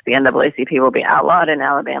 1956, the NAACP will be outlawed in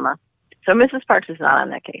Alabama. So Mrs. Parks is not on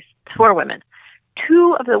that case. It's 4 women.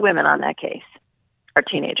 2 of the women on that case are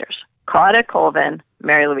teenagers. Claudette Colvin,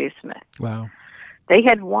 Mary Louise Smith. Wow. They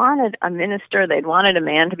had wanted a minister. They'd wanted a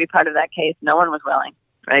man to be part of that case. No one was willing.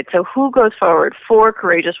 Right. So who goes forward? 4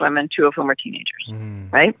 courageous women, 2 of whom are teenagers.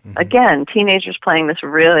 Right. Again, teenagers playing this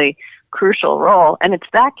really crucial role. And it's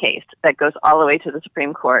that case that goes all the way to the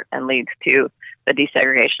Supreme Court and leads to the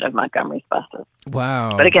desegregation of Montgomery's buses.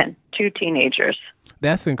 Wow. But again, 2 teenagers.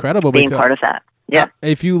 That's incredible. Being part of that. Yeah.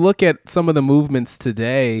 If you look at some of the movements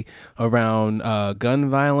today around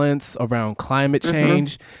gun violence, around climate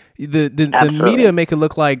change, the media make it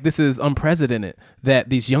look like this is unprecedented, that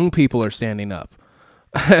these young people are standing up.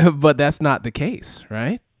 But that's not the case,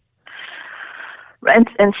 right?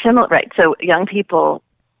 And similar, right? So young people,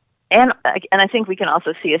 and I think we can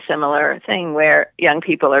also see a similar thing where young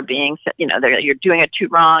people are being, you're doing it too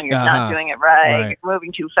wrong, you're not doing it right, you're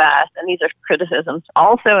moving too fast, and these are criticisms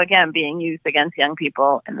also again being used against young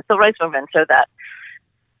people in the civil rights movement, so that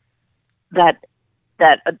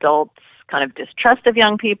adults kind of distrust of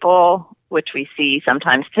young people, which we see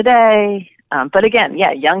sometimes today. But again,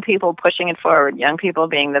 young people pushing it forward, young people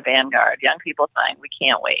being the vanguard, young people saying we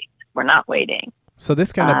can't wait, we're not waiting. So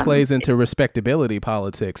this kind of plays into respectability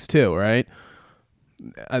politics too, right?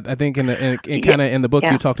 I think in the book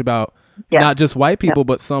you talked about not just white people,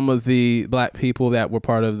 but some of the black people that were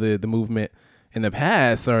part of the movement in the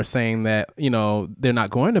past are saying that they're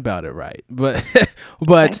not going about it right. But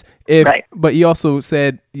but you also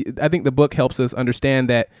said, I think the book helps us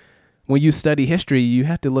understand that when you study history, you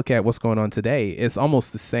have to look at what's going on today. It's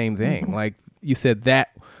almost the same thing. Mm-hmm. Like you said,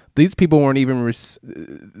 that these people weren't even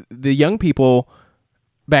the young people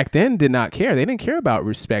back then did not care. They didn't care about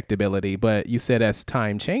respectability. But you said as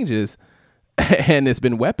time changes and it's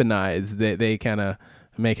been weaponized, that they kind of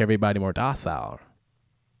make everybody more docile.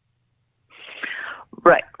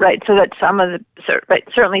 Right. So that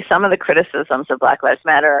certainly some of the criticisms of Black Lives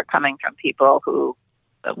Matter are coming from people who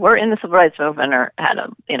were in the civil rights movement or had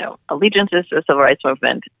allegiances to the civil rights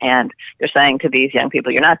movement, and they're saying to these young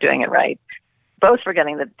people, "You're not doing it right." Both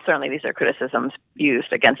forgetting that certainly these are criticisms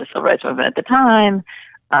used against the civil rights movement at the time.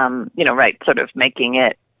 Sort of making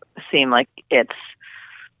it seem like it's,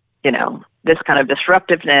 this kind of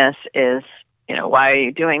disruptiveness is, why are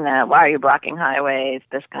you doing that? Why are you blocking highways?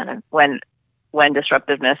 This kind of when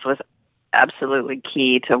disruptiveness was absolutely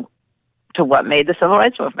key to what made the civil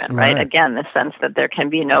rights movement, right? Again, the sense that there can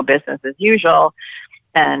be no business as usual,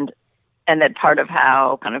 and that part of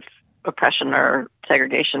how kind of oppression or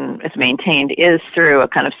segregation is maintained is through a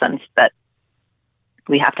kind of sense that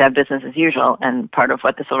we have to have business as usual. And part of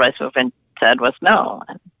what the civil rights movement said was no.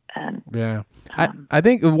 I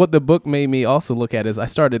think what the book made me also look at is I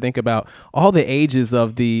started to think about all the ages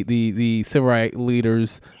of the civil rights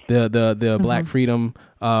leaders, the Black freedom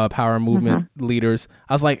power movement leaders.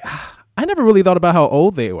 I was like, I never really thought about how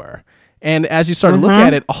old they were. And as you start to look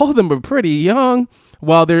at it, all of them are pretty young,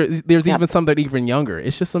 while there's even some that are even younger.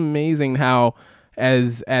 It's just amazing how,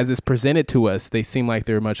 as it's presented to us, they seem like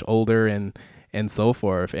they're much older and so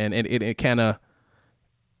forth. And it kind of,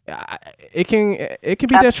 it can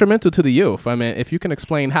be detrimental to the youth. I mean, if you can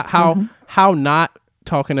explain how not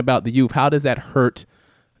talking about the youth, how does that hurt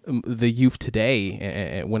the youth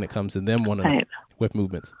today when it comes to them with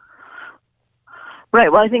movements?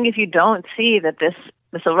 Right. Well, I think if you don't see that the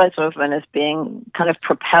civil rights movement is being kind of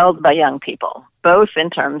propelled by young people, both in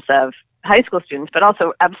terms of high school students, but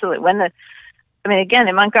also absolutely again,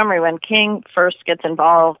 in Montgomery, when King first gets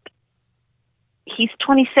involved, he's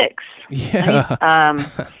 26. Yeah. Right?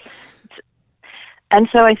 And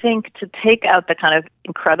so I think to take out the kind of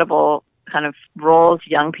incredible kind of roles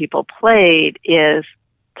young people played is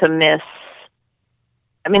to miss.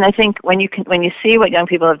 I think when you see what young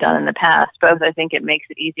people have done in the past, both I think it makes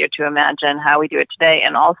it easier to imagine how we do it today,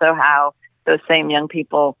 and also how those same young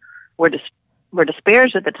people were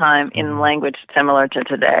disparaged at the time in language similar to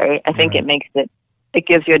today. I think it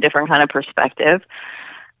gives you a different kind of perspective.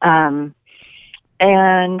 And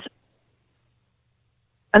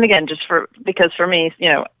again, because for me,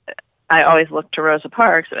 I always look to Rosa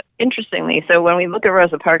Parks. Interestingly, so when we look at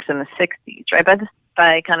Rosa Parks in the 60s, right,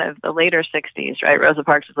 by kind of the later 60s, right, Rosa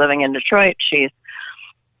Parks is living in Detroit.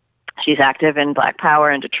 She's active in Black Power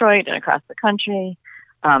in Detroit and across the country.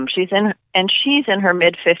 She's in her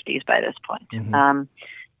mid 50s by this point,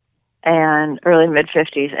 and early mid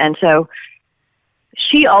 50s, and so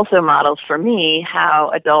she also models for me how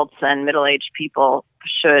adults and middle-aged people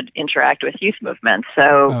should interact with youth movements.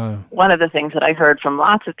 So one of the things that I heard from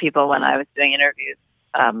lots of people when I was doing interviews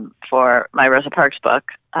for my Rosa Parks book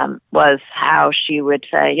was how she would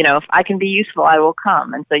say, if I can be useful, I will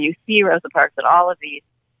come. And so you see Rosa Parks at all of these.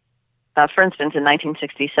 For instance, in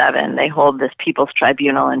 1967, they hold this People's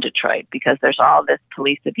Tribunal in Detroit because there's all this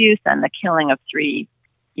police abuse and the killing of 3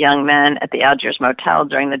 young men at the Algiers Motel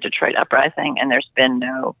during the Detroit uprising, and there's been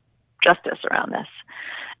no justice around this.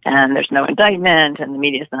 And there's no indictment, and the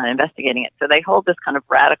media's not investigating it. So they hold this kind of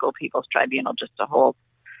radical People's Tribunal just to hold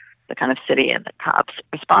the kind of city and the cops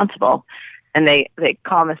responsible. And they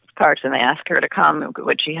call Mrs. Parks and they ask her to come.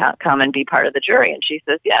 Would she come and be part of the jury? And she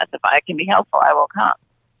says, yes, if I can be helpful, I will come.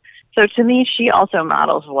 So to me, she also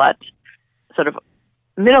models what sort of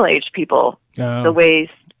middle-aged people, the ways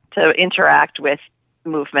to interact with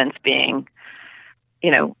movements being,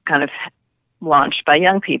 kind of launched by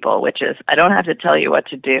young people, which is, I don't have to tell you what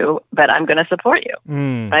to do, but I'm going to support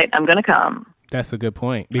you, right? I'm going to come. That's a good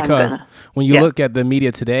point, because when you look at the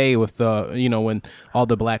media today with when all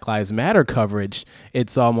the Black Lives Matter coverage,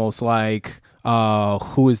 it's almost like,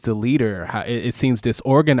 who is the leader? It seems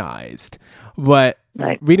disorganized. But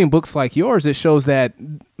reading books like yours, it shows that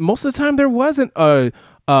most of the time there wasn't a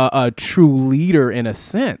true leader in a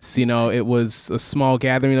sense. It was a small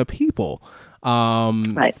gathering of people.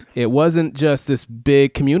 It wasn't just this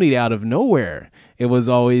big community out of nowhere. It was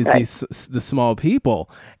always the small people,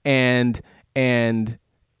 and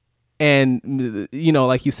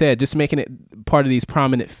like you said, just making it part of these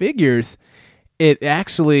prominent figures, it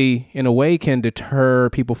actually, in a way, can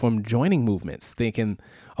deter people from joining movements, thinking,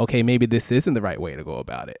 okay, maybe this isn't the right way to go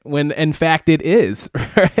about it, when in fact it is,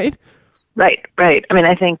 right? Right. I mean,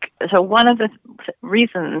 I think, so one of the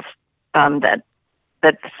reasons that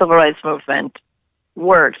the civil rights movement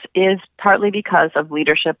works is partly because of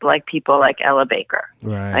leadership like people like Ella Baker.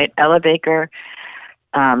 Right? Ella Baker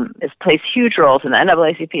has plays huge roles in the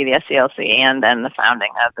NAACP, the SCLC, and then the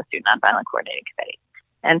founding of the Student Nonviolent Coordinating Committee.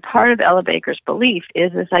 And part of Ella Baker's belief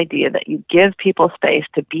is this idea that you give people space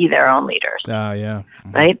to be their own leaders.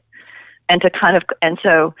 Right? And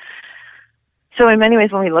to so in many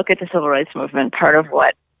ways, when we look at the civil rights movement, part of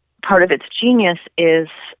its genius is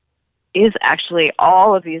actually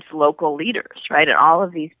all of these local leaders, right? And all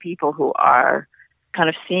of these people who are kind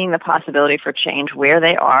of seeing the possibility for change where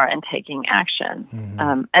they are and taking action.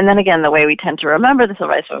 And then again, the way we tend to remember the civil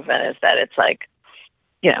rights movement is that it's like,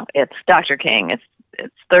 it's Dr. King,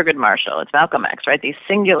 it's Thurgood Marshall, it's Malcolm X, right? These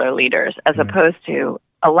singular leaders, as opposed to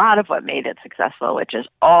a lot of what made it successful, which is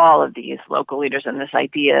all of these local leaders and this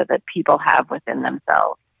idea that people have within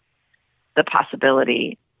themselves the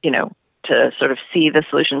possibility, to sort of see the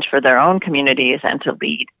solutions for their own communities and to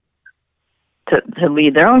lead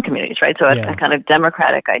their own communities, right? So it's a kind of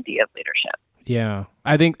democratic idea of leadership. Yeah,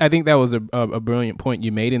 I think that was a brilliant point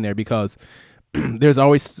you made in there, because it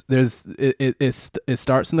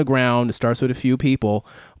starts in the ground. It starts with a few people,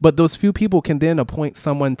 but those few people can then appoint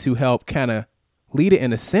someone to help kind of lead it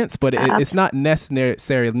in a sense, but it's not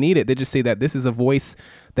necessarily needed. They just say that this is a voice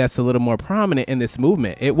that's a little more prominent in this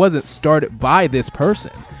movement. It wasn't started by this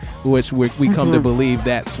person, which we come to believe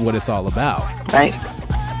that's what it's all about. Right.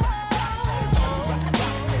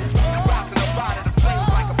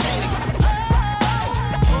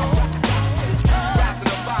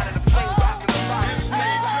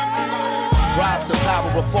 Rise to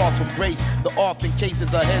power or fall from grace. The often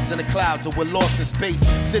cases are heads in the clouds or we're lost in space.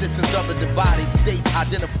 Citizens of the divided states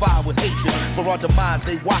identify with hatred. For our demise,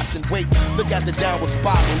 they watch and wait. Look at the downward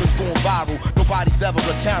spiral, it's going viral. Nobody's ever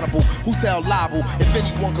accountable. Who's held liable? If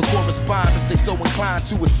anyone could correspond, if they so inclined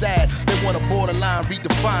to, it's sad. They want a borderline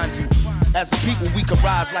redefine you. As a people, we can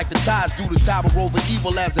rise like the tides do to tower over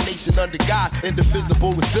evil as a nation under God.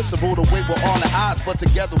 Indivisible is visceral, the way we're all at odds, but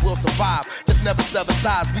together we'll survive. Just never sever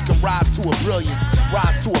ties, we can rise to a brilliance,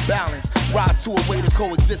 rise to a balance, rise to a way to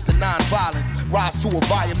coexist in non-violence, rise to a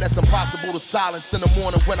volume that's impossible to silence. In the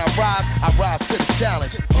morning when I rise to the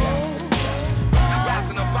challenge.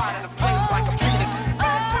 Rising up out of the flames like a phoenix.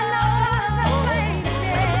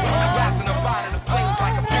 Rising up out of the flames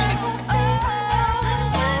like a phoenix.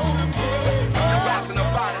 Rising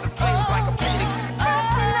up out of the flames like a phoenix.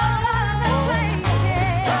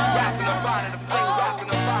 Rising up out of the flames, rising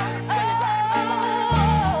up out of the flames.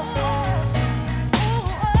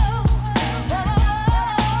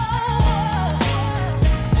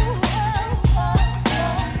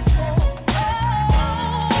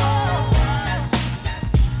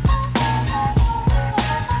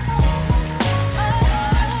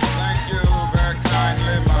 Thank you very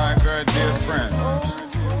kindly, my very dear friend.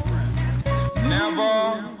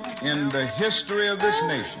 Never in the history of this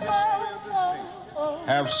nation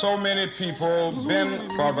have so many people been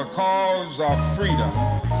for the cause of freedom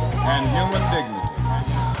and human dignity.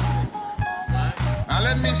 Now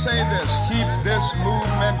let me say this, keep this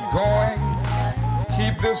movement going,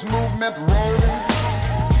 keep this movement rolling.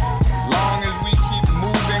 Long as we keep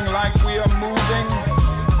moving like we are moving,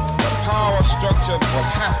 the power structure will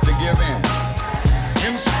have to give in.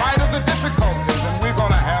 In spite of the difficulties, and we're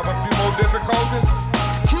going to have a few more difficulties,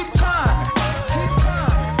 keep climbing,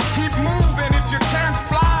 keep moving. If you can't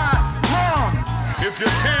fly, run. If you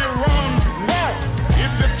can't run, walk.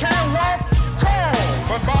 If you can't walk, crawl.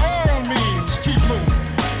 But by all means, keep moving.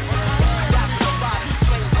 Rising up out of the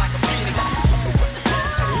flames like a phoenix.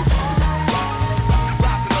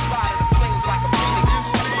 Rising up out of the flames like a phoenix.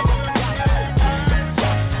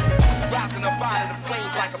 Rising up out of the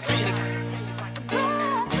flames like a phoenix.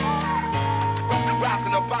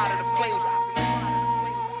 Rising up out of the flames.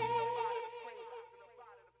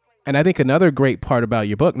 And I think another great part about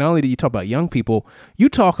your book, not only do you talk about young people, you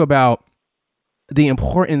talk about the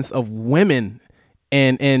importance of women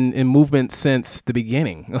in movements since the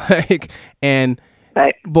beginning. Like, and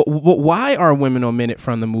Right. but why are women omitted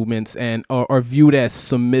from the movements and or viewed as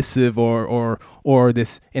submissive or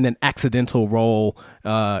this in an accidental role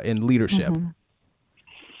in leadership? Mm-hmm.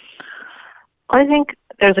 I think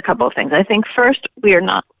there's a couple of things. I think first,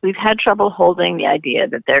 we've had trouble holding the idea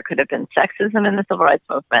that there could have been sexism in the civil rights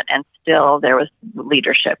movement and still there was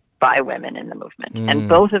leadership by women in the movement. And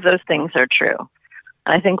both of those things are true.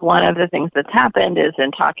 And I think one of the things that's happened is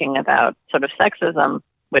in talking about sort of sexism,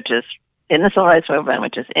 which is in the civil rights movement,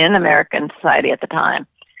 which is in American society at the time,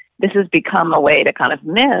 this has become a way to kind of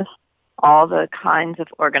miss all the kinds of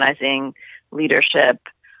organizing, leadership,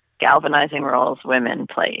 galvanizing roles women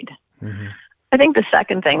played. Mm-hmm. I think the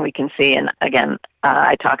second thing we can see, and again,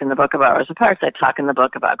 I talk in the book about Rosa Parks, I talk in the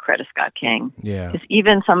book about Coretta Scott King, is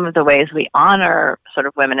even some of the ways we honor sort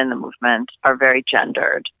of women in the movement are very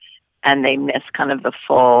gendered, and they miss kind of the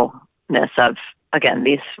fullness of, again,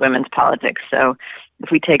 these women's politics. So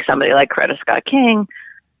if we take somebody like Coretta Scott King,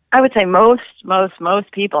 I would say most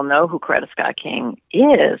people know who Coretta Scott King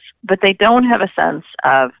is, but they don't have a sense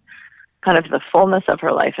of kind of the fullness of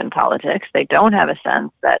her life in politics. They don't have a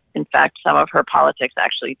sense that, in fact, some of her politics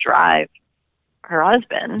actually drive her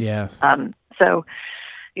husband. Yes. So,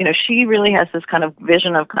 she really has this kind of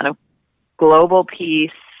vision of kind of global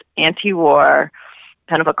peace, anti-war,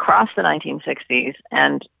 kind of across the 1960s,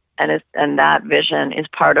 and that vision is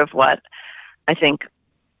part of what I think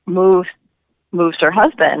moves her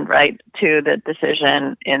husband, right, to the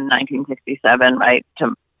decision in 1967, right,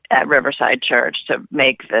 at Riverside Church to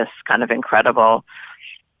make this kind of incredible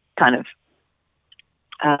kind of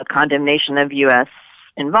condemnation of U.S.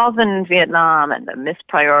 involvement in Vietnam and the missed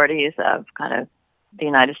priorities of kind of the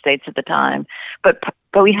United States at the time. But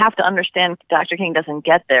we have to understand Dr. King doesn't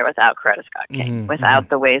get there without Coretta Scott King, without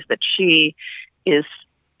the ways that she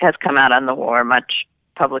has come out on the war much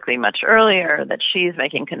publicly much earlier, that she's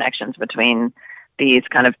making connections between these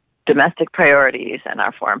kind of domestic priorities and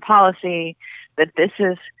our foreign policy, that this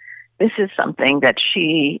is something that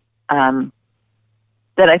she, that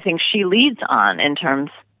I think she leads on in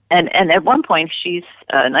terms, and at one point she's,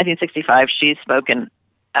 1965, she's spoken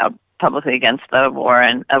out publicly against the war,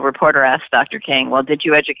 and a reporter asked Dr. King, well, did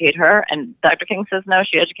you educate her? And Dr. King says, no,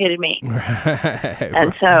 she educated me. Right.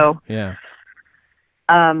 And so, yeah.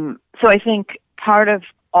 So I think part of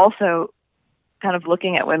also kind of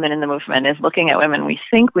looking at women in the movement is looking at women we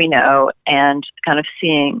think we know and kind of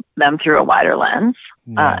seeing them through a wider lens.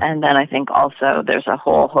 Yeah. And then I think also there's a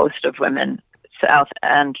whole host of women, South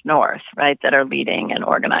and North, right, that are leading and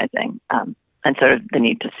organizing, and sort of the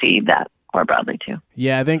need to see that more broadly too.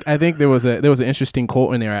 Yeah, I think there was an interesting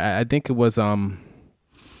quote in there. I think it was Arnold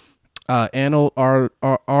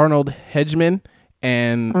Hedgeman,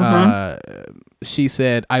 and she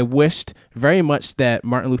said, "I wished very much that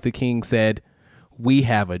Martin Luther King said, 'We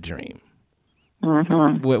have a dream.'"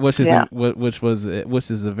 Mm-hmm.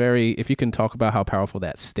 Which is a very, if you can talk about how powerful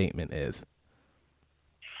that statement is.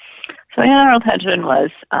 So Anna Arnold Hedgeman was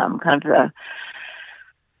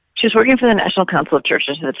she was working for the National Council of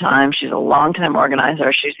Churches at the time. She's a longtime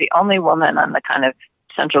organizer. She's the only woman on the kind of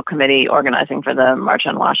central committee organizing for the March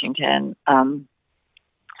on Washington.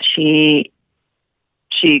 She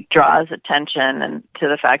draws attention to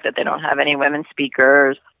the fact that they don't have any women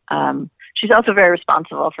speakers. She's also very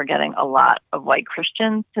responsible for getting a lot of white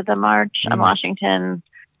Christians to the March on Washington.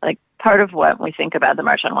 Like, part of what we think about the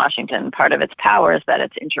March on Washington, part of its power is that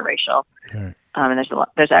it's interracial. Right. And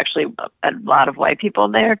there's actually a lot of white people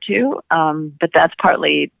there too. But that's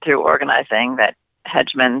partly through organizing that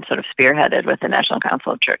Hedgeman sort of spearheaded with the National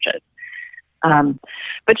Council of Churches.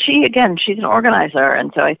 But she's an organizer.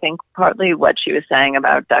 And so I think partly what she was saying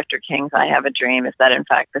about Dr. King's I Have a Dream is that, in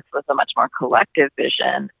fact, this was a much more collective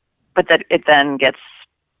vision, but that it then gets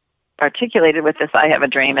articulated with this I Have a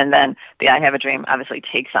Dream, and then the I Have a Dream obviously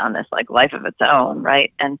takes on this like life of its own,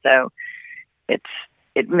 right? And so it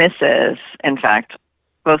misses, in fact,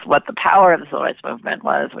 both what the power of the civil rights movement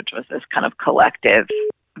was, which was this kind of collective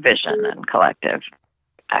vision and collective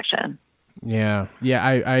action. Yeah.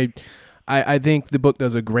 I think the book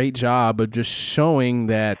does a great job of just showing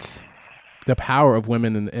that the power of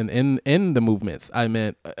women in the movements. I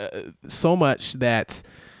mean, so much that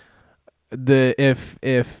if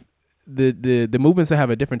the movements that have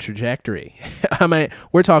a different trajectory. I mean,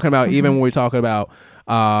 we're talking about even when we're talking about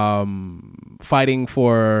fighting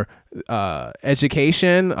for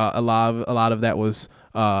education. A lot of that was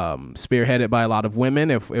spearheaded by a lot of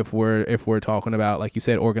women. If we're talking about, like you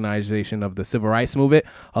said, organization of the civil rights movement,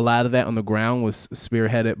 a lot of that on the ground was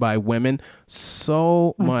spearheaded by women.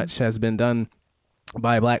 So much has been done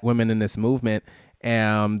by Black women in this movement,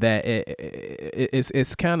 that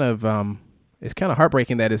it's kind of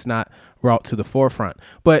heartbreaking that it's not brought to the forefront.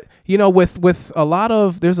 But with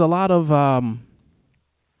there's a lot of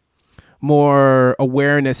more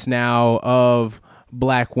awareness now of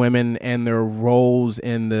Black women and their roles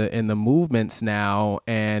in the movements now,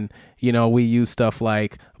 and we use stuff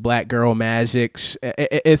like Black Girl Magic.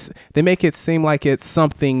 They make it seem like it's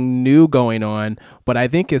something new going on, but I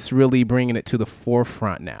think it's really bringing it to the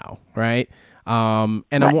forefront now, right? And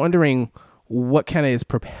right. I'm wondering what kind of is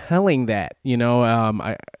propelling that.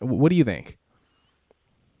 What do you think?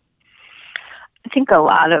 I think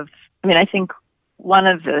I think one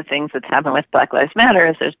of the things that's happened with Black Lives Matter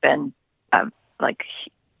is there's been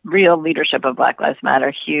real leadership of Black Lives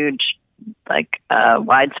Matter, huge,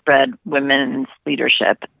 widespread women's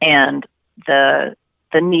leadership, and the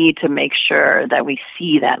need to make sure that we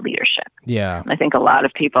see that leadership. Yeah. And I think a lot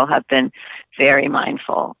of people have been very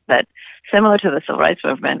mindful that, similar to the Civil Rights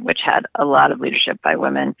Movement, which had a lot of leadership by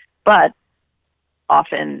women, but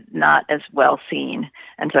often not as well seen.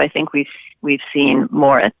 And so I think we've seen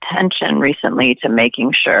more attention recently to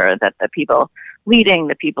making sure that the people leading,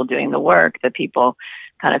 the people doing the work, the people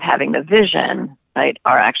kind of having the vision, right,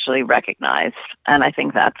 are actually recognized. And I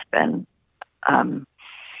think that's been,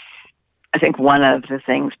 I think one of the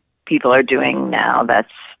things people are doing now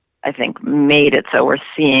that's, I think, made it so we're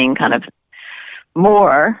seeing kind of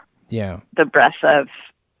more the breadth of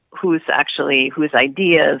who's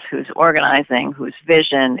ideas, who's organizing, whose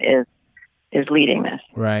vision is leading this.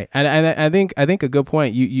 Right. And I think a good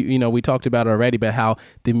point, you we talked about already, but how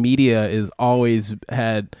the media is always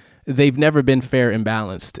they've never been fair and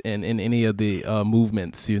balanced in any of the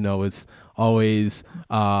movements. It's always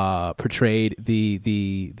portrayed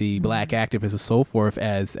the Black activists and so forth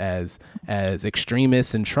as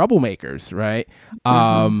extremists and troublemakers, right?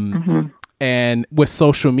 And with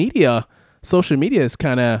social media is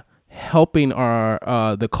kind of helping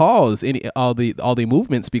the cause, all the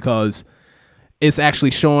movements, because it's actually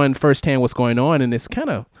showing firsthand what's going on, and it's kind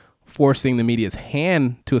of forcing the media's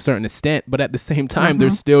hand to a certain extent. But at the same time, they're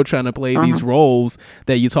still trying to play these roles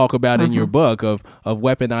that you talk about in your book of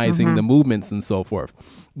weaponizing the movements and so forth.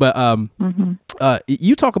 But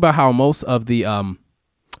you talk about how most of the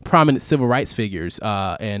prominent civil rights figures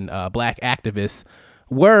and Black activists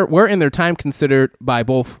were in their time considered by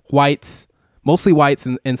both whites, mostly whites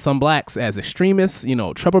and some Blacks, as extremists,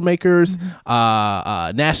 troublemakers,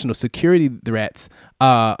 national security threats.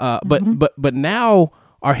 But now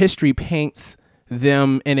our history paints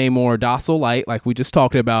them in a more docile light, like we just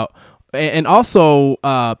talked about, and also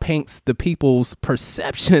paints the people's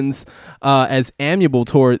perceptions as amiable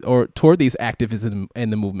toward these activists in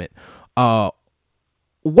the movement.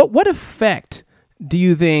 What effect do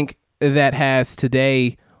you think that has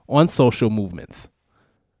today on social movements,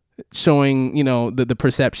 showing the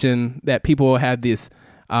perception that people have this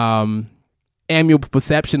amiable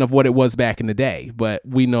perception of what it was back in the day, but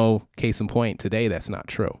we know, case in point, today that's not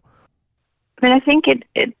true? I think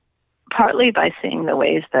it partly by seeing the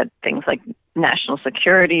ways that things like national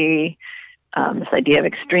security, this idea of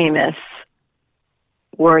extremists,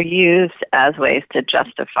 were used as ways to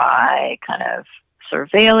justify kind of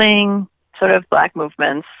surveilling sort of Black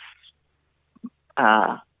movements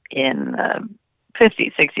in the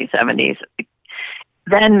 50s, 60s, 70s,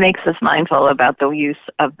 then makes us mindful about the use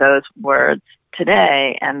of those words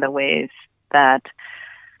today and the ways that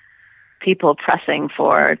people pressing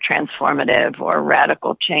for transformative or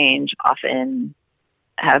radical change often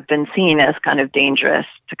have been seen as kind of dangerous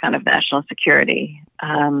to kind of national security.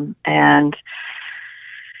 And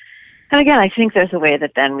again, I think there's a way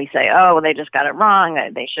that then we say, oh, well, they just got it wrong.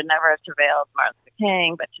 They should never have surveilled Martin Luther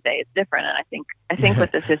King, but today it's different. And I think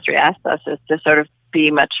what this history asks us is to sort of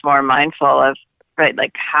be much more mindful of, right,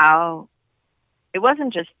 like how it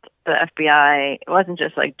wasn't just the FBI, it wasn't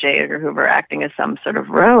just like J. Edgar Hoover acting as some sort of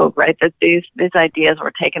rogue, right? That these ideas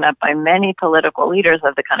were taken up by many political leaders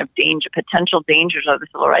of the kind of potential dangers of the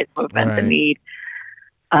civil rights movement, right. The need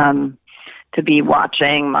to be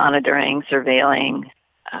watching, monitoring, surveilling.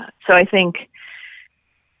 So I think,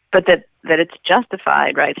 but that it's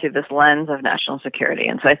justified, right, through this lens of national security.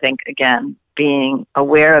 And so I think, again, being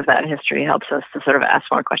aware of that history helps us to sort of ask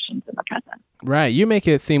more questions in the present. Right. You make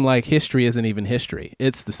it seem like history isn't even history.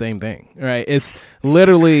 It's the same thing, right? It's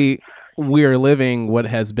literally we're living what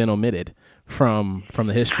has been omitted from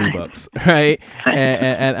the history books, right?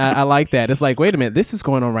 And I like that. It's like, wait a minute, this is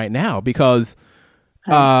going on right now because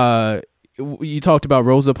you talked about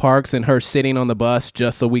Rosa Parks and her sitting on the bus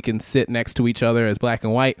just so we can sit next to each other as Black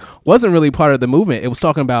and white wasn't really part of the movement. It was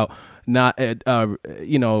talking about not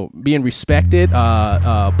being respected,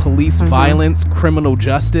 police violence, criminal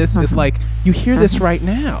justice. It's like you hear this right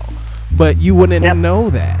now, but you wouldn't know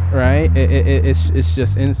that, right? It's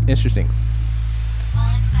just interesting.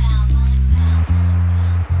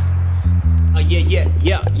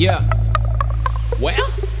 Yeah. Well,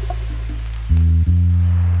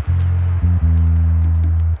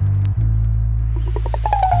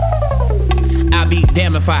 I'll be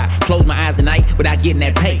damned if I close my eyes tonight without getting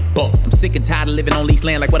that paper. I'm sick and tired of living on lease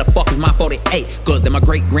land like what the fuck is my 48? Cause they're my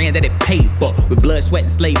great granddaddy paid for with blood, sweat,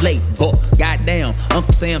 and slave labor. Goddamn,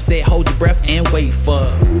 Uncle Sam said hold your breath and wait for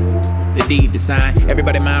the deed to sign.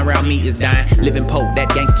 Everybody mind around me is dying. Living poor, that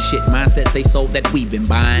gangster shit mindsets they sold that we've been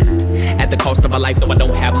buying. At the cost of a life, though I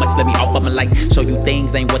don't have much, let me offer my light. Show you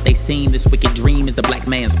things ain't what they seem. This wicked dream is the black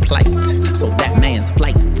man's plight. So that man's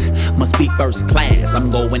flight must be first class. I'm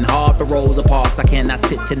going hard for Rosa Parks. I cannot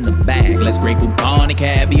sit in the bag. Let's Grey Poupon and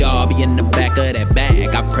caviar be in the back of that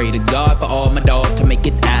bag. I pray to God for all my dogs to make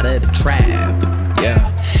it out of the trap. Yeah.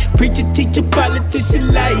 Preacher, teacher,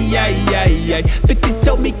 politician, lie, 50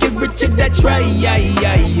 told me get rich in that tray,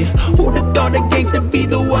 Who'd have thought a gangster be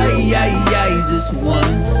the way, Is this one?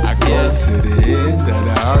 I go to the end of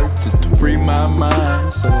the earth just to free my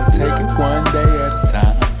mind, so I take it one day at a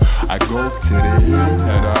time. I go to the end of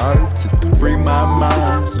the earth just to free my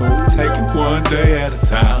mind, so I take it one day at a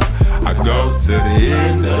time. I go to the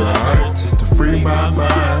end of the earth just to free my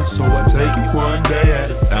mind, so I take it one day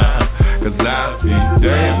at a time. Cause I'll be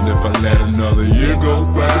damned if I let another year go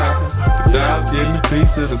by without getting a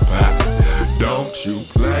piece of the pie. Don't you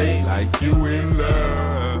play like you in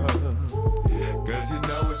love, cause you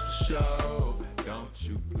know it's for sure. Don't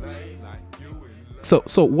you play like you in love.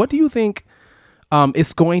 So what do you think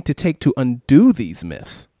it's going to take to undo these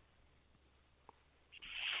myths?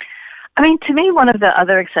 I mean, to me, one of the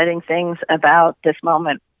other exciting things about this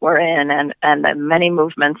moment we're in and the many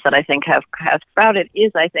movements that I think have sprouted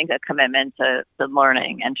is, I think, a commitment to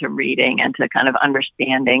learning and to reading and to kind of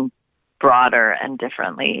understanding broader and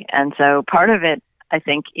differently. And so part of it, I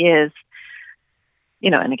think, is,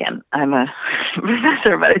 and again, I'm a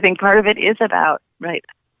professor, but I think part of it is about, right,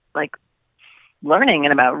 like learning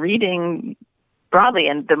and about reading broadly,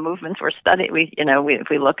 and the movements we're studying, if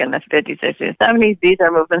we look in the 50s, 60s, 70s, these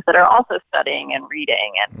are movements that are also studying and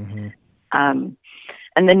reading, and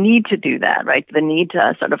and the need to do that, right? The need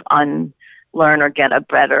to sort of unlearn or get a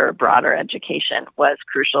better, broader education was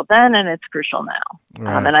crucial then, and it's crucial now.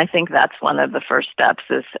 Right. And I think that's one of the first steps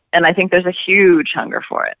and I think there's a huge hunger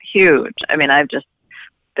for it, huge. I mean, I've just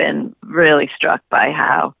been really struck by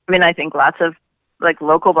how, I think lots of like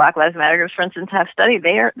local Black Lives Matter groups, for instance, have studied.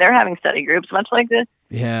 They're having study groups, much like this.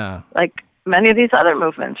 Yeah. Like many of these other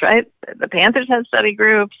movements, right? The Panthers have study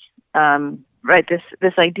groups. Right.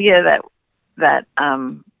 This idea that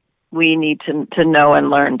we need to know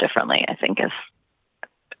and learn differently, I think, is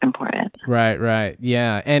important. Right.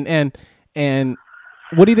 Yeah. And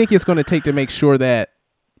what do you think it's going to take to make sure that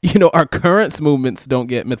our current movements don't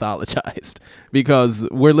get mythologized? Because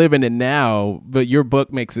we're living it now, but your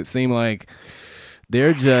book makes it seem like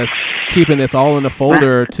they're just keeping this all in a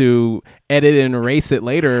folder to edit and erase it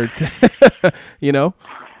later, Yeah,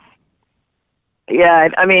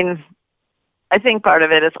 I think part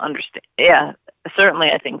of it is understand. Yeah, certainly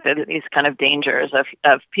I think that these kind of dangers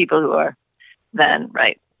of people who are then,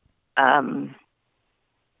 right,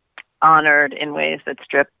 honored in ways that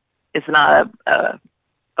strip is not a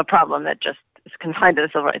problem that just is confined to the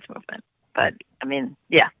civil rights movement. But, I'm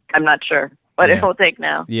not sure what it will take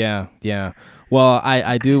now. Yeah. Well,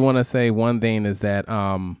 I do want to say one thing is that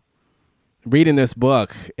reading this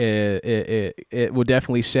book, it will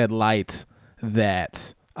definitely shed light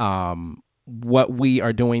that what we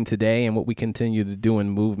are doing today and what we continue to do in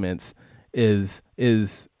movements has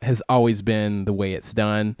always been the way it's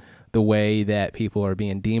done. The way that people are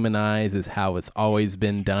being demonized is how it's always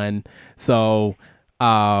been done. So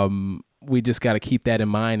we just got to keep that in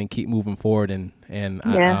mind and keep moving forward.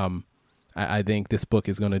 I think this book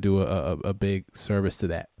is going to do a big service to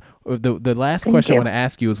that. The last question I want to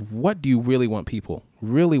ask you is, what do you really want people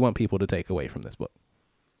to take away from this book?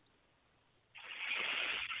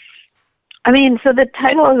 So the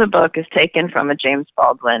title of the book is taken from a James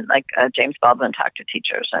Baldwin Talk to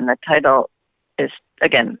Teachers. And the title is,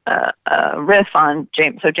 again, a riff on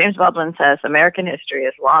James. So James Baldwin says, American history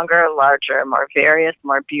is longer, larger, more various,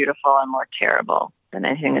 more beautiful, and more terrible than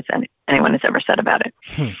anything that anyone has ever said about it.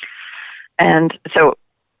 And so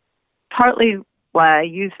partly why I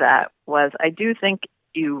use that was I do think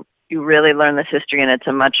you really learn this history, and it's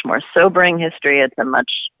a much more sobering history. It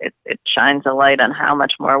shines a light on how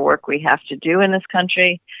much more work we have to do in this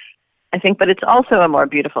country. I think, but it's also a more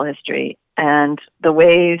beautiful history, and the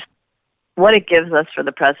ways, what it gives us for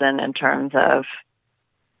the present in terms of,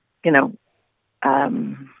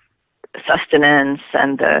 sustenance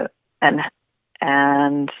and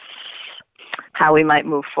how we might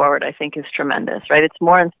move forward, I think is tremendous, right? It's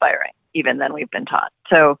more inspiring even than we've been taught.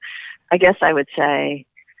 So I guess I would say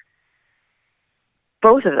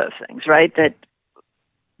both of those things, right? That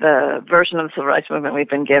the version of the civil rights movement we've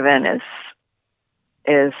been given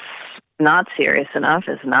is not serious enough,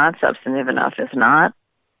 is not substantive enough, is not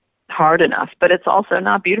hard enough, but it's also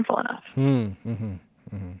not beautiful enough.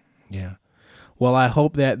 Yeah. Well, I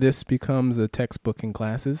hope that this becomes a textbook in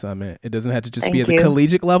classes. I mean, it doesn't have to just Thank be at the you.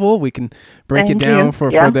 collegiate level. We can break Thank it down you.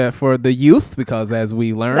 for Yeah. the youth, because as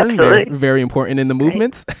we learn, Absolutely. they're very important in the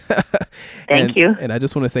movements. Thank you. And I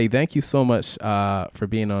just want to say thank you so much for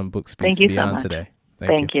being on Book Speaks Thank you so Beyond much. today.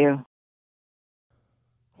 Thank you.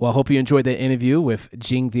 Well, I hope you enjoyed that interview with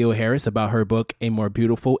Jean Theoharis about her book, A More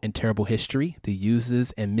Beautiful and Terrible History, The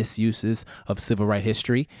Uses and Misuses of Civil Rights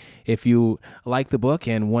History. If you like the book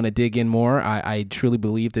and want to dig in more, I truly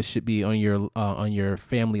believe this should be on your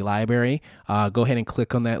family library. Go ahead and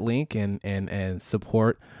click on that link and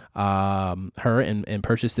support her and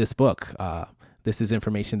purchase this book. This is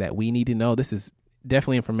information that we need to know. This is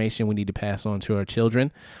definitely information we need to pass on to our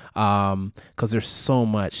children, because there's so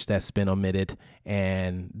much that's been omitted.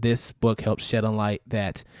 And this book helps shed a light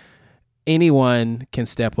that anyone can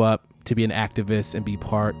step up to be an activist and be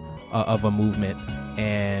part of a movement,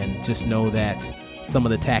 and just know that some of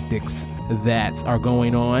the tactics that are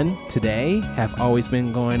going on today have always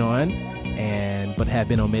been going on, but have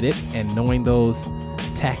been omitted. And knowing those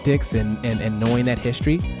tactics and knowing that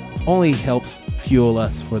history only helps fuel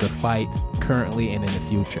us for the fight currently and in the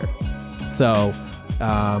future. So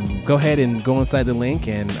go ahead and go inside the link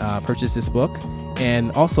and purchase this book.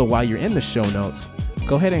 And also, while you're in the show notes,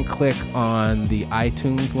 go ahead and click on the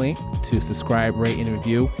iTunes link to subscribe, rate, and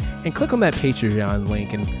review, and click on that Patreon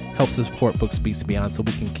link and help support Book Speaks Beyond so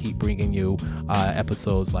we can keep bringing you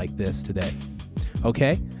episodes like this today.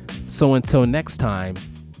 Okay? So until next time,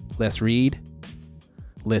 let's read,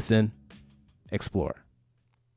 listen, explore.